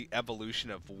to see the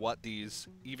evolution of what these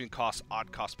even cost,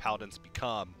 odd cost Paladins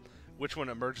become, which one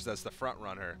emerges as the front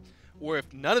runner, or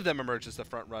if none of them emerges as the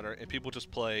front runner and people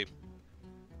just play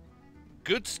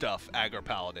good stuff aggro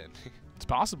Paladin. It's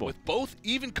possible. With both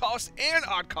even cost and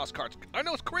odd cost cards. I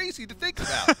know it's crazy to think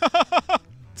about.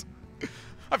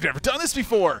 I've never done this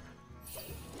before.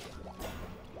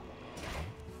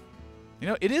 You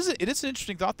know, it is an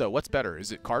interesting thought, though. What's better?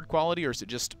 Is it card quality or is it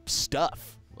just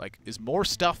stuff? Like, is more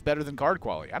stuff better than card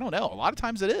quality? I don't know. A lot of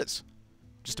times it is.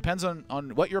 Just depends on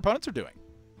what your opponents are doing.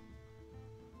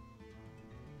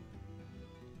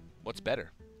 What's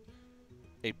better?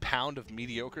 A pound of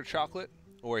mediocre chocolate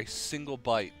or a single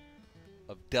bite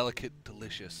of delicate,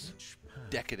 delicious,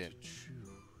 decadent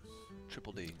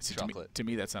triple D chocolate? To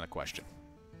me, that's not a question.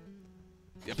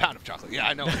 A pound of chocolate. Yeah,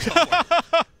 I know.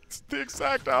 It's the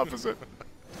exact opposite.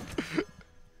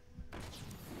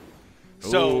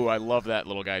 So I love that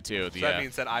little guy, too. So that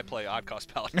means that I play odd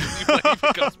cost Paladin. You play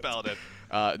even cost Paladin.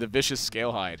 The Vicious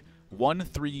Scalehide.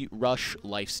 1/3 rush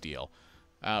lifesteal.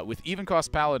 With even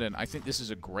cost Paladin, I think this is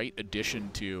a great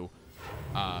addition to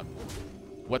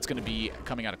what's going to be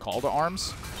coming out of Call to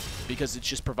Arms, because it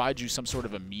just provides you some sort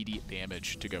of immediate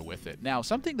damage to go with it. Now,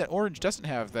 something that Orange doesn't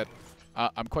have that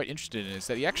I'm quite interested in is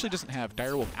that he actually doesn't have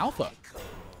Direwolf Alpha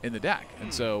in the deck.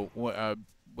 And so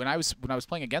when I was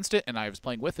playing against it and I was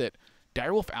playing with it,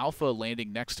 Direwolf Alpha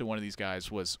landing next to one of these guys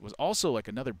was also like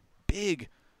another big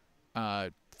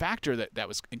factor that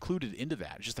was included into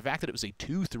that. Just the fact that it was a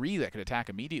 2/3 that could attack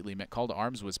immediately meant Call to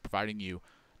Arms was providing you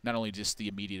not only just the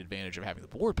immediate advantage of having the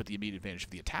board, but the immediate advantage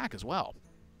of the attack as well.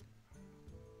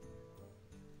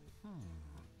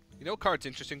 You know what card's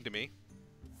interesting to me?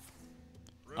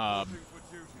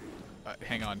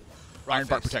 Hang on. Rock Iron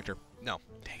Bark Face. Protector. No.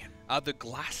 Dang it. The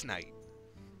Glass Knight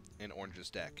in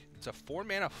Orange's deck. It's a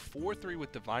 4-mana 4/3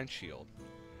 with Divine Shield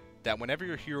that whenever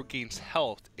your hero gains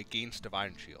health, it gains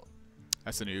Divine Shield.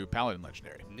 That's the new Paladin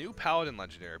Legendary. New Paladin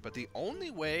Legendary, but the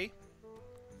only way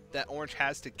that Orange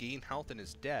has to gain health in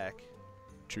his deck...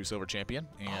 True Silver Champion.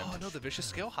 And oh, no, the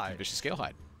Vicious Scalehide. Vicious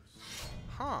Scalehide.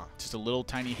 Huh. Just a little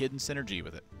tiny hidden synergy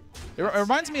with it. It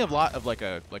reminds me a lot of like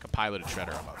a piloted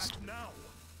Shredder almost,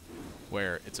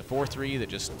 where it's a 4/3 that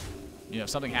just, if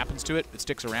something happens to it, it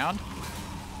sticks around.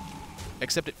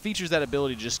 Except it features that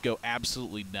ability to just go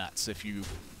absolutely nuts if you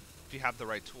have the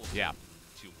right tools. Yeah.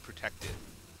 To protect it.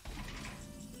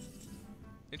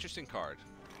 Interesting card.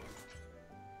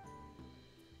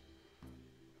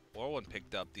 Orwin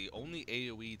picked up the only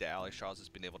AoE that Alliestrasza has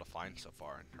been able to find so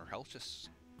far, and her health just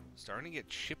starting to get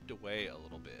chipped away a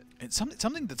little bit. And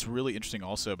something that's really interesting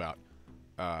also about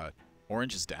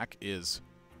Orange's deck is,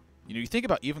 you think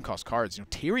about even cost cards.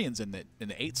 Tyrion's in the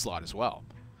 8 slot as well.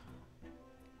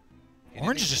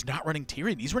 Orange is just not running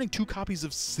Tyrion. He's running 2 copies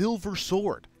of Silver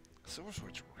Sword. Silver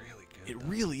Sword's really good. It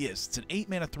really is. It's an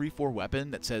 8-mana 3/4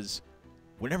 weapon that says,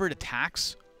 whenever it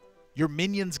attacks, your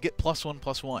minions get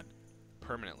 +1/+1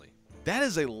 permanently. That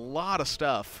is a lot of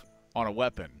stuff on a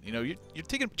weapon. You're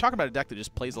talking about a deck that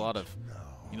just plays a lot of,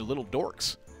 little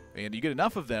dorks, and you get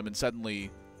enough of them, and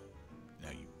suddenly,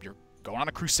 you're going on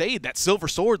a crusade. That Silver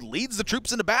Sword leads the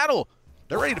troops into battle.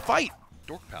 They're ready to fight.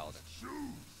 Dork Paladin.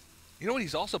 You know what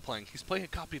he's also playing? He's playing a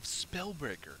copy of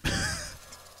Spellbreaker,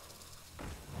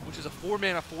 which is a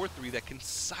 4-mana 4/3 that can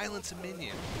silence a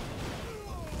minion.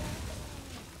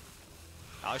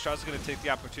 Alliestrasza's going to take the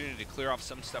opportunity to clear off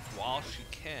some stuff while she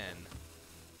can.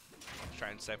 Try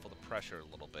and stifle the pressure a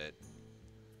little bit.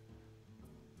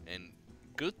 And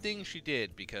good thing she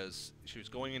did, because she was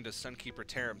going into Sunkeeper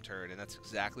Terram turn, and that's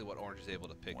exactly what Orange is able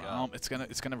to pick up. It's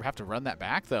gonna have to run that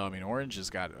back, though. I mean, Orange has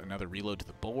got another reload to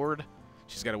the board.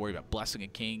 She's got to worry about Blessing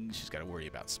of Kings. She's got to worry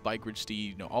about Spikeridge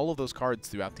Steed. All of those cards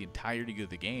throughout the entirety of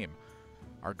the game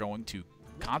are going to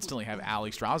constantly have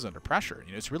Alliestrasza under pressure.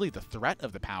 It's really the threat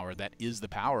of the power that is the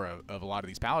power of a lot of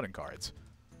these Paladin cards.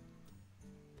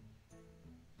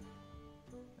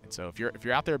 And so if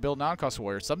you're out there building on-cost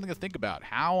warriors, something to think about.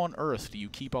 How on earth do you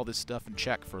keep all this stuff in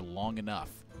check for long enough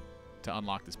to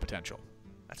unlock this potential?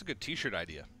 That's a good T-shirt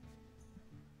idea.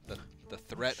 The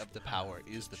threat of the power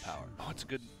is the power. Oh, it's a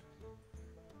good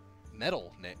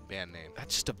metal band name.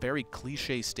 That's just a very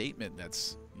cliche statement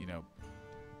that's, you know,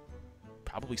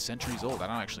 probably centuries old. I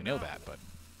don't actually know that, but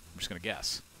I'm just going to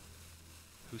guess.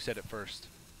 Who said it first?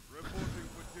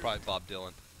 Probably Bob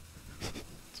Dylan.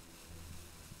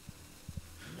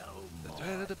 The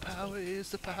threat of the power is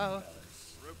the power.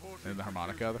 And the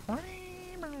harmonica.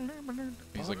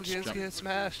 He's like get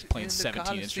smashed playing in the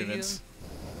 17 instruments.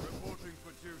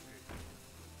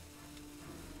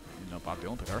 You know, Bob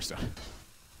Dylan played Hearthstone.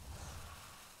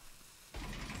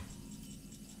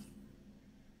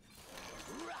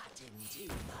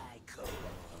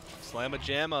 Slamma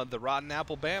Jamma, the Rotten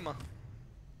Apple Bama.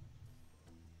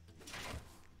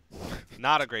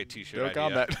 Not a great T-shirt No idea.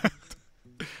 combat.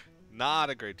 Not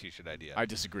a great T-shirt idea. I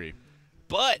disagree.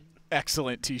 But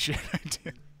Excellent T-shirt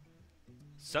idea.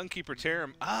 Sunkeeper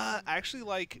Tarim. I actually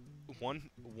like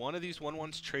one of these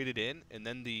 1/1s traded in, and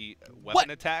then the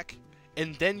weapon attack,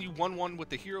 and then you 1/1 with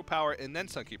the hero power, and then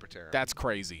Sunkeeper Tarim. That's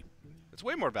crazy. It's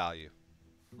way more value.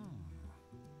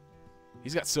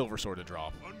 He's got Silver Sword to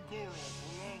draw.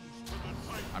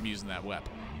 I'm using that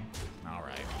weapon. All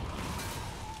right.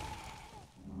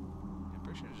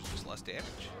 Impression is just less damage.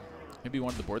 Maybe you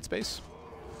wanted the board space?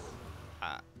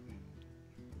 I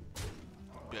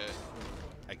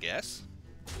guess.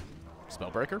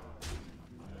 Spellbreaker?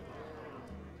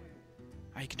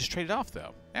 You can just trade it off,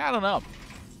 though. Yeah, I don't know.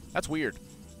 That's weird.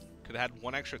 Could have had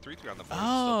one extra 3/3 on the board. Oh.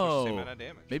 Still push the same amount of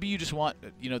damage. Maybe you just want,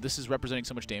 you know, this is representing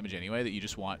so much damage anyway that you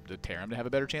just want the Tarim to have a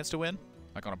better chance to win,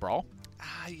 like on a brawl.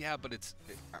 Yeah, but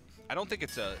I don't think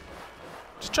it's a.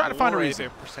 Just try to find a reason.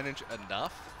 Percentage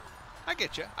enough. I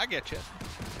get you. I get you.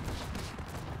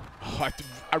 Oh,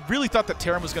 I really thought that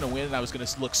Tarim was going to win, and I was going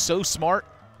to look so smart.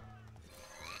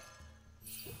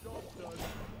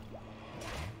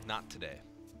 Not today.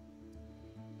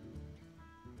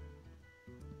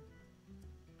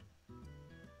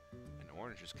 And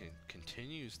Orange just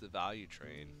continues the value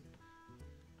train.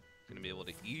 Going to be able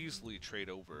to easily trade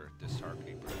over this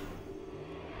Starkeeper.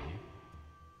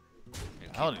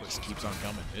 Paladin just keeps on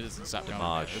coming. It doesn't stop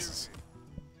coming. This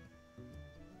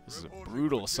is a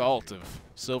brutal assault of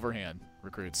Silverhand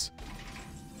recruits.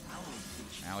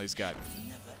 Allie's got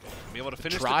be able to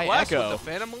finish the Try quest Echo. with the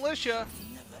Phantom Militia.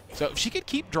 So if she could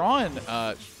keep drawing,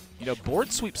 you know,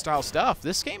 board sweep style stuff,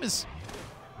 this game is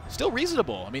still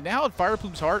reasonable. I mean, now with Fire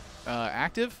Plume's Heart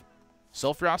active,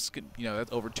 Sulfuros, you know,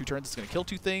 that's over 2 turns. It's going to kill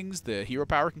 2 things. The hero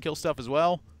power can kill stuff as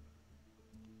well.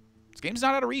 This game's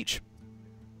not out of reach.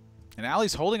 And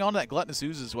Allie's holding on to that Gluttonous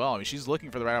Ooze as well. I mean, she's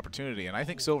looking for the right opportunity, and I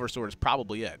think Silver Sword is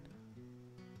probably it.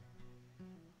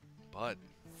 But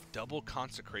double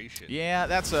Consecration. Yeah,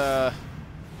 that's that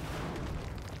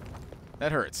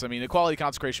hurts. I mean, the quality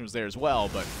Consecration was there as well,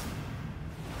 but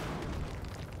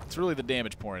it's really the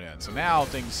damage pouring in. So now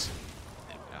things,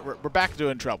 we're back to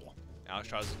in trouble.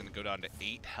 Alliestrasza is going to go down to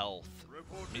 8 health.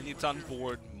 Minions on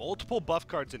board. Multiple buff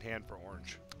cards in hand for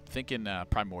Orange. Thinking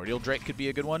Primordial Drake could be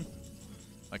a good one.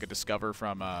 Like a Discover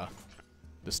from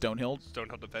the Stonehill.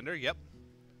 Stonehill Defender, yep.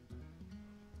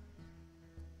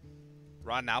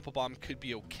 Rotten Applebomb could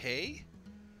be okay,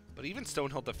 but even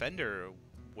Stonehill Defender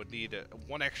would need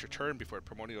one extra turn before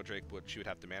Primordial Drake she would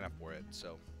have to mana for it,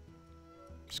 so.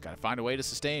 Just got to find a way to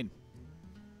sustain.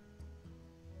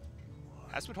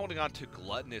 Has been holding on to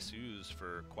Gluttonous Ooze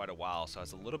for quite a while, so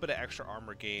has a little bit of extra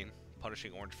armor gain,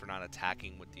 punishing Orange for not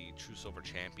attacking with the True Silver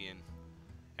Champion.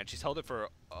 And she's held it for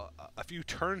a few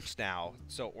turns now,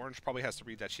 so Orange probably has to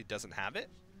read that she doesn't have it.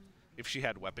 If she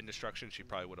had Weapon Destruction, she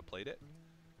probably would have played it.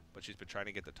 But she's been trying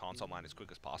to get the taunts online as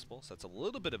quick as possible, so that's a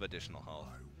little bit of additional health.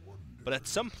 But at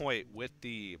some point with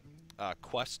the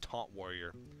Quest Taunt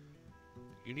Warrior,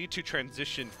 you need to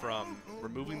transition from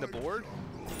removing the board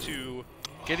to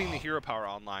getting the hero power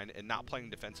online and not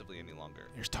playing defensively any longer.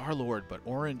 Here's Tarlord, but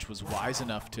Orange was wise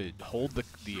enough to hold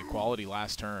the equality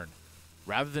last turn,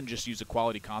 rather than just use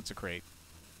Equality Consecrate.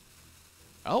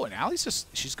 Oh, and Allie's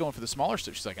she's going for the smaller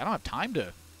stuff. She's like, I don't have time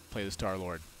to play this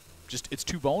Tarlord. Just, it's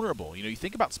too vulnerable. You know, you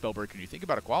think about Spellbreaker and you think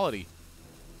about Equality.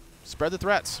 Spread the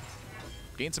threats.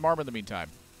 Gain some armor in the meantime.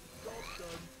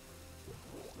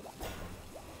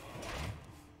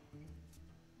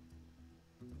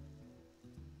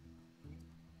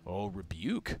 Oh,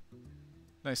 Rebuke.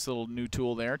 Nice little new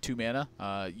tool there. 2 mana.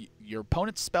 Your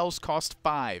opponent's spells cost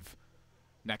 5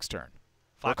 next turn.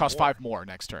 Or cost 5 more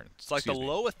next turn. It's like the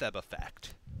Loetheb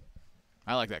effect.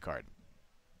 I like that card.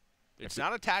 It's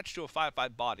not attached to a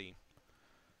 5/5 body,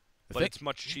 but it's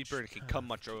much cheaper and can come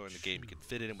much earlier in the game. You can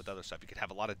fit it in with other stuff. You can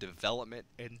have a lot of development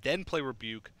and then play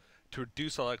Rebuke to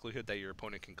reduce the likelihood that your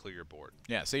opponent can clear your board.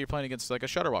 Yeah, say you're playing against like a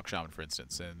Shutterwalk Shaman, for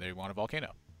instance, and they want a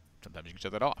Volcano. Sometimes you can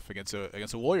shut that off against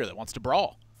a warrior that wants to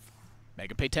brawl.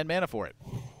 Make him pay 10 mana for it.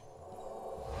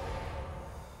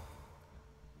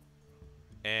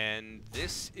 And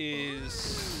this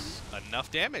is enough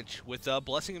damage with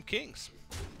Blessing of Kings.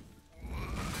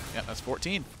 Yeah, that's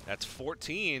 14. That's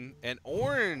 14. And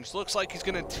Orange looks like he's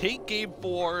going to take game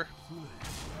 4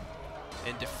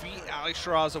 and defeat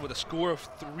Alliestrasza with a score of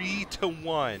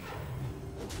 3-1.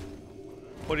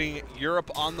 Putting Europe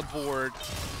on the board,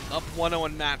 up 1-0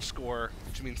 in match score,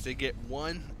 which means they get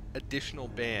 1 additional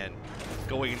ban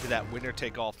going into that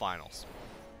winner-take-all finals.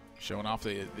 Showing off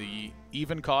the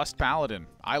even cost Paladin.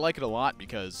 I like it a lot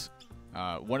because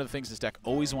one of the things this deck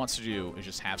always wants to do is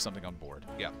just have something on board.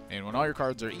 Yeah. And when all your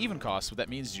cards are even cost, what that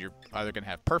means is you're either going to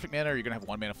have perfect mana or you're going to have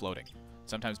 1 mana floating.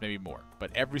 Sometimes maybe more.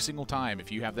 But every single time,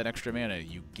 if you have that extra mana,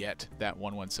 you get that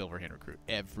 1/1 Silverhand Recruit.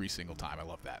 Every single time. I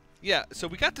love that. Yeah, so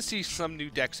we got to see some new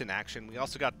decks in action. We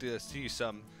also got to see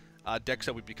some decks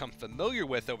that we've become familiar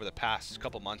with over the past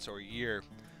couple months or a year.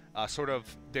 Sort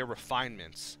of their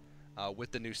refinements.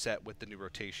 With the new set, with the new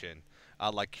rotation,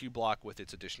 like Q-Block with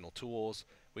its additional tools.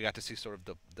 We got to see sort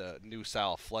of the new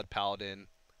style Flood Paladin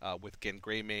with, again,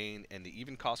 Greymane and the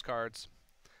even cost cards.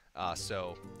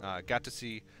 So got to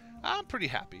see, I'm pretty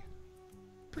happy.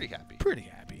 Pretty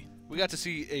happy. We got to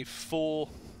see a full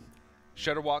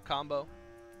Shutterwalk combo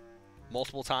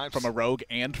multiple times. From a rogue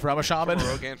and from a shaman.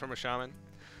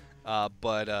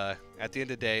 But at the end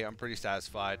of the day, I'm pretty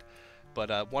satisfied.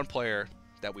 But one player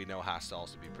that we know has to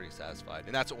also be pretty satisfied,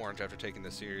 and that's Orange after taking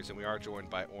this series, and we are joined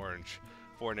by Orange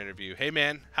for an interview. Hey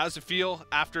man, how's it feel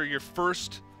after your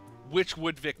first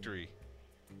Witchwood victory?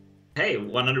 Hey,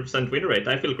 100% win rate.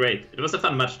 I feel great. It was a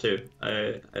fun match too.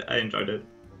 I enjoyed it.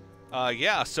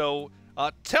 Yeah, so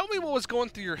tell me what was going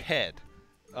through your head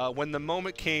when the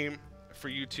moment came for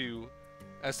you to,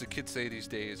 as the kids say these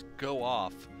days, go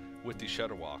off with the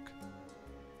Shutterwalk.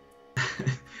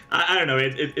 I don't know.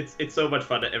 It's so much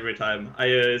fun every time. I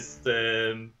just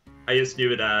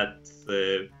knew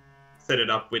that set it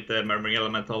up with the Murmuring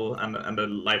Elemental and the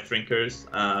Life Drinkers,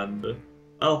 and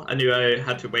well, I knew I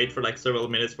had to wait for like several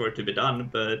minutes for it to be done.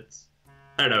 But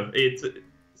I don't know.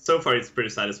 So far it's pretty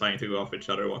satisfying to go off with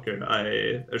Shutterwalk.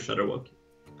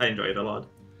 I enjoy it a lot.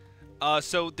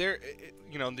 So there,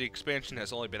 you know, the expansion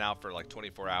has only been out for like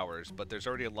 24 hours, but there's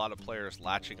already a lot of players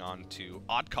latching on to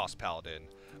Odd Cost Paladin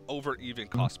over Even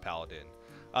Cost Paladin.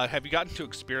 Have you gotten to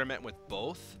experiment with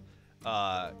both?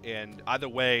 And either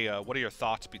way, what are your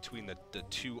thoughts between the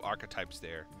two archetypes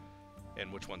there,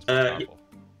 and which one's more powerful?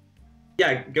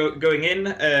 Yeah, going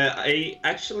in, I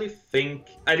actually think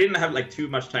I didn't have like too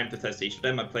much time to test each of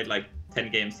them. I played like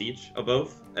 10 games each of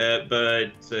both,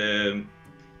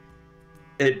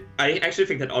 I actually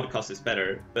think that Odd Cost is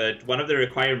better, but one of the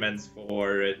requirements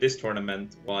for this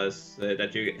tournament was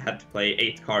that you had to play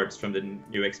 8 cards from the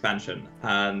new expansion,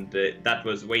 and that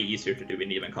was way easier to do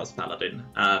in Even Cost Paladin,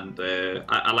 and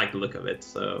I like the look of it,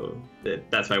 so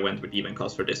that's why I went with Even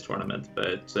Cost for this tournament.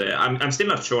 But I'm still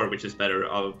not sure which is better,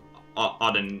 of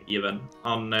Odd and Even.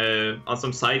 On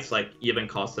some sites, like Even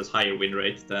Cost has higher win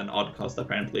rate than Odd Cost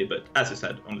apparently, but as you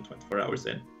said, only 24 hours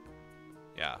in.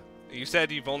 Yeah. You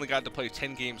said you've only got to play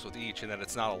 10 games with each, and that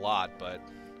it's not a lot, but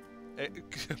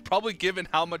probably given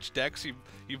how much decks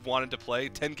you've wanted to play,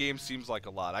 10 games seems like a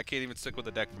lot. I can't even stick with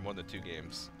a deck for more than 2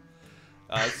 games.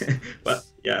 But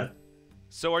yeah.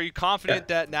 So are you confident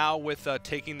that now with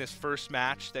taking this first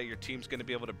match that your team's going to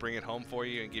be able to bring it home for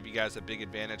you and give you guys a big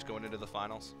advantage going into the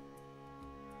finals?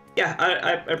 Yeah,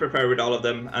 I prepare with all of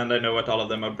them, and I know what all of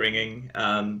them are bringing,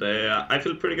 and I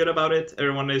feel pretty good about it.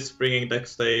 Everyone is bringing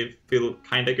decks they feel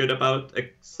kind of good about,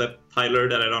 except Tyler,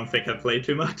 that I don't think I play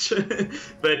too much.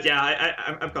 But yeah,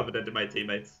 I'm confident in my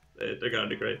teammates. They're going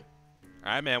to do great.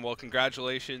 All right, man. Well,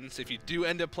 congratulations. If you do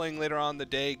end up playing later on in the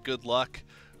day, good luck.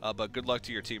 But good luck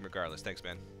to your team regardless. Thanks,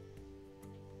 man.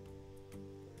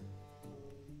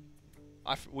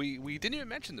 We didn't even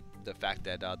mention the fact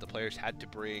that the players had to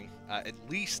bring at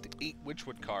least 8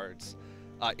 Witchwood cards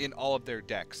in all of their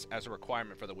decks as a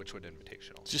requirement for the Witchwood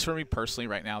Invitational. Just for me personally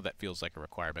right now, that feels like a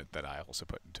requirement that I also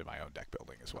put into my own deck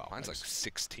building as well. Mine's like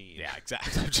 16. Yeah,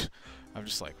 exactly. I'm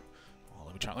just like, well,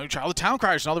 let me try all the Town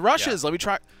Criers and all the Rushes. Yeah. Let me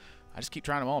try. I just keep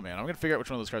trying them all, man. I'm going to figure out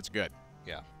which one of those cards are good.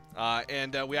 Yeah.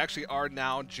 And we actually are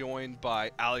now joined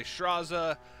by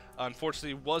Alliestrasza.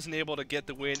 Unfortunately, wasn't able to get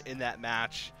the win in that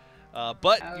match.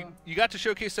 But you got to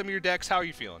showcase some of your decks. How are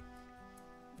you feeling?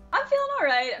 I'm feeling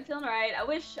all right. I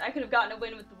wish I could have gotten a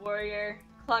win with the Warrior.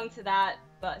 Clung to that,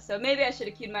 but so maybe I should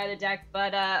have queued my other deck.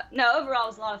 But no, overall it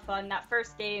was a lot of fun. That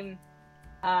first game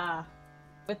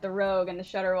with the Rogue and the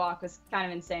Shutterwalk was kind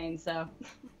of insane. So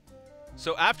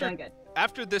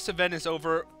after this event is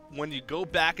over, when you go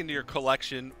back into your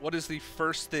collection, what is the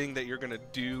first thing that you're gonna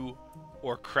do,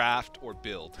 or craft, or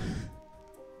build?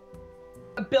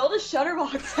 Build a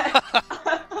Shutterwalk set.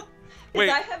 Wait.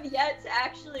 I have yet to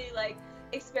actually like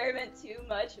experiment too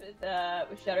much with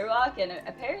Shutterwalk, and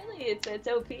apparently it's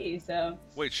OP. So.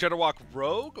 Wait, Shutterwalk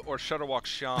Rogue or Shutterwalk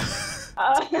Shaman?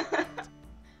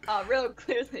 Rogue,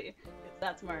 clearly.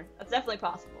 That's more. That's definitely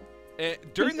possible.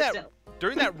 During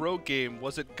that Rogue game,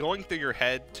 was it going through your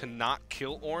head to not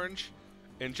kill Orange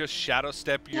and just shadow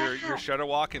step your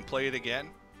Shutterwalk and play it again?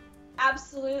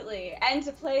 Absolutely, and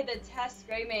to play the test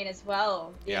Greymane as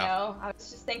well. You know, I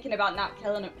was just thinking about not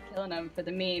killing him for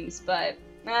the memes, but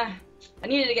I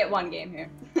needed to get one game here.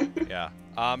 Yeah.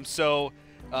 So,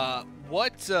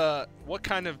 what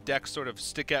kind of decks sort of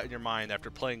stick out in your mind after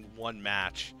playing one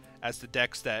match as the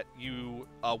decks that you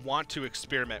want to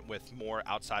experiment with more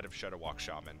outside of Shutterwalk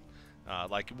Shaman?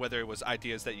 Like whether it was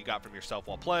ideas that you got from yourself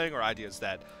while playing, or ideas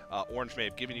that Orange may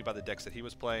have given you by the decks that he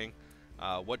was playing.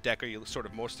 What deck are you sort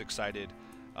of most excited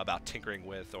about tinkering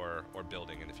with or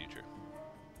building in the future?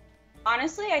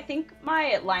 Honestly, I think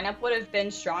my lineup would have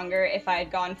been stronger if I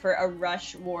had gone for a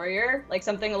Rush Warrior, like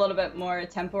something a little bit more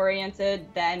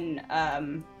tempo-oriented than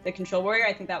the Control Warrior.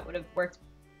 I think that would have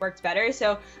worked better.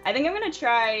 So I think I'm going to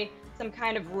try some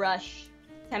kind of Rush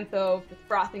tempo with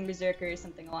Frothing Berserker,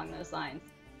 something along those lines.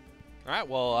 All right,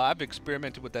 well, I've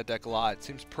experimented with that deck a lot. It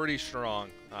seems pretty strong.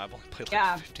 I've only played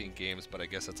like 15 games, but I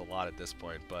guess that's a lot at this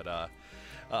point. But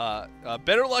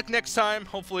better luck next time.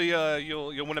 Hopefully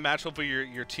you'll win a match. Hopefully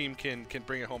your team can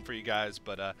bring it home for you guys.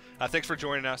 But thanks for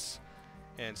joining us,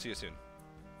 and see you soon.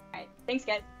 All right, thanks,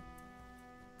 guys.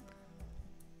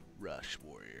 Rush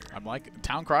Warrior. I'm like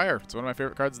Town Crier. It's one of my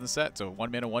favorite cards in the set. So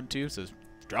 1 mana, 1/2 says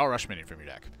draw a Rush minion from your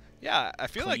deck. Yeah, I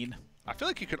feel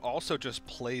like you could also just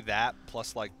play that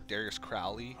plus like Darius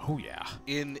Crowley. Oh yeah.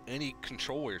 In any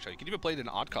Control Warrior show. You could even play it in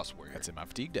Odd Cost Warrior. That's in my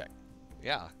Fatigue deck.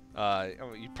 Yeah.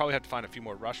 You probably have to find a few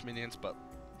more Rush minions, but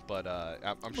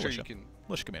I'm sure you can.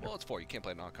 Militia Commander. Well, it's 4. You can't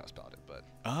play an Odd Cost Paladin, but.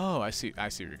 Oh, I see where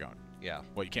you're going. Yeah.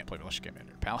 Well, you can't play Militia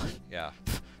Commander. Paladin. Yeah.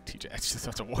 TJ,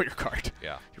 that's a warrior card.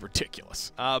 Yeah. You're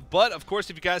ridiculous. But, of course,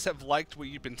 if you guys have liked what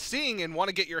you've been seeing and want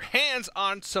to get your hands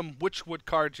on some Witchwood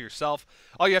cards yourself,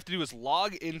 all you have to do is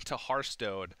log into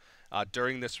Hearthstone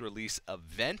during this release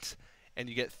event, and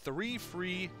you get 3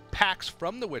 free packs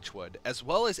from the Witchwood, as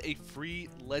well as a free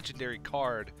legendary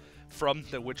card from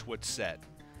the Witchwood set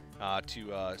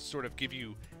to sort of give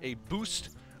you a boost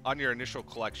on your initial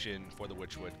collection for the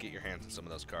Witchwood. Get your hands on some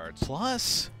of those cards.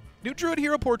 Plus, new Druid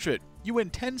Hero Portrait. You win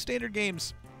 10 standard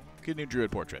games. Get a new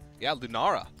Druid Portrait. Yeah,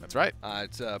 Lunara. That's right.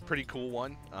 It's a pretty cool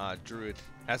one. Druid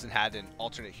hasn't had an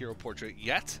alternate hero portrait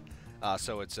yet,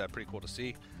 so it's pretty cool to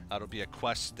see. It'll be a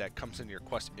quest that comes into your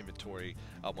quest inventory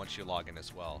once you log in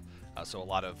as well. So a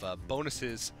lot of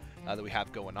bonuses that we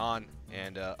have going on,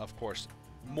 and of course,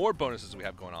 more bonuses we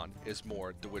have going on is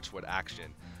more the Witchwood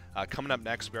action. Coming up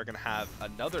next, we are going to have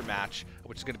another match,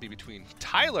 which is going to be between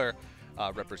Tyler,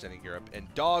 representing Europe,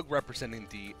 and Dog representing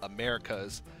the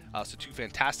Americas. So 2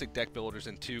 fantastic deck builders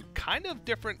and 2 kind of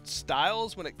different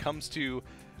styles when it comes to,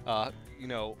 you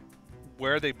know,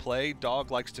 where they play.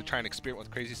 Dog likes to try and experiment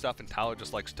with crazy stuff, and Tyler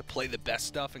just likes to play the best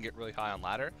stuff and get really high on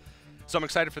ladder. So I'm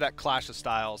excited for that clash of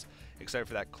styles, excited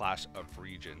for that clash of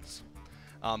regions.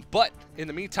 But in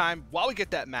the meantime, while we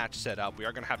get that match set up, we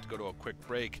are going to have to go to a quick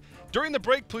break. During the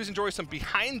break, please enjoy some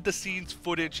behind-the-scenes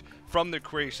footage from the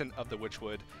creation of the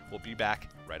Witchwood. We'll be back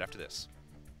right after this.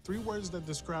 3 words that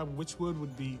describe Witchwood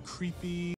would be creepy,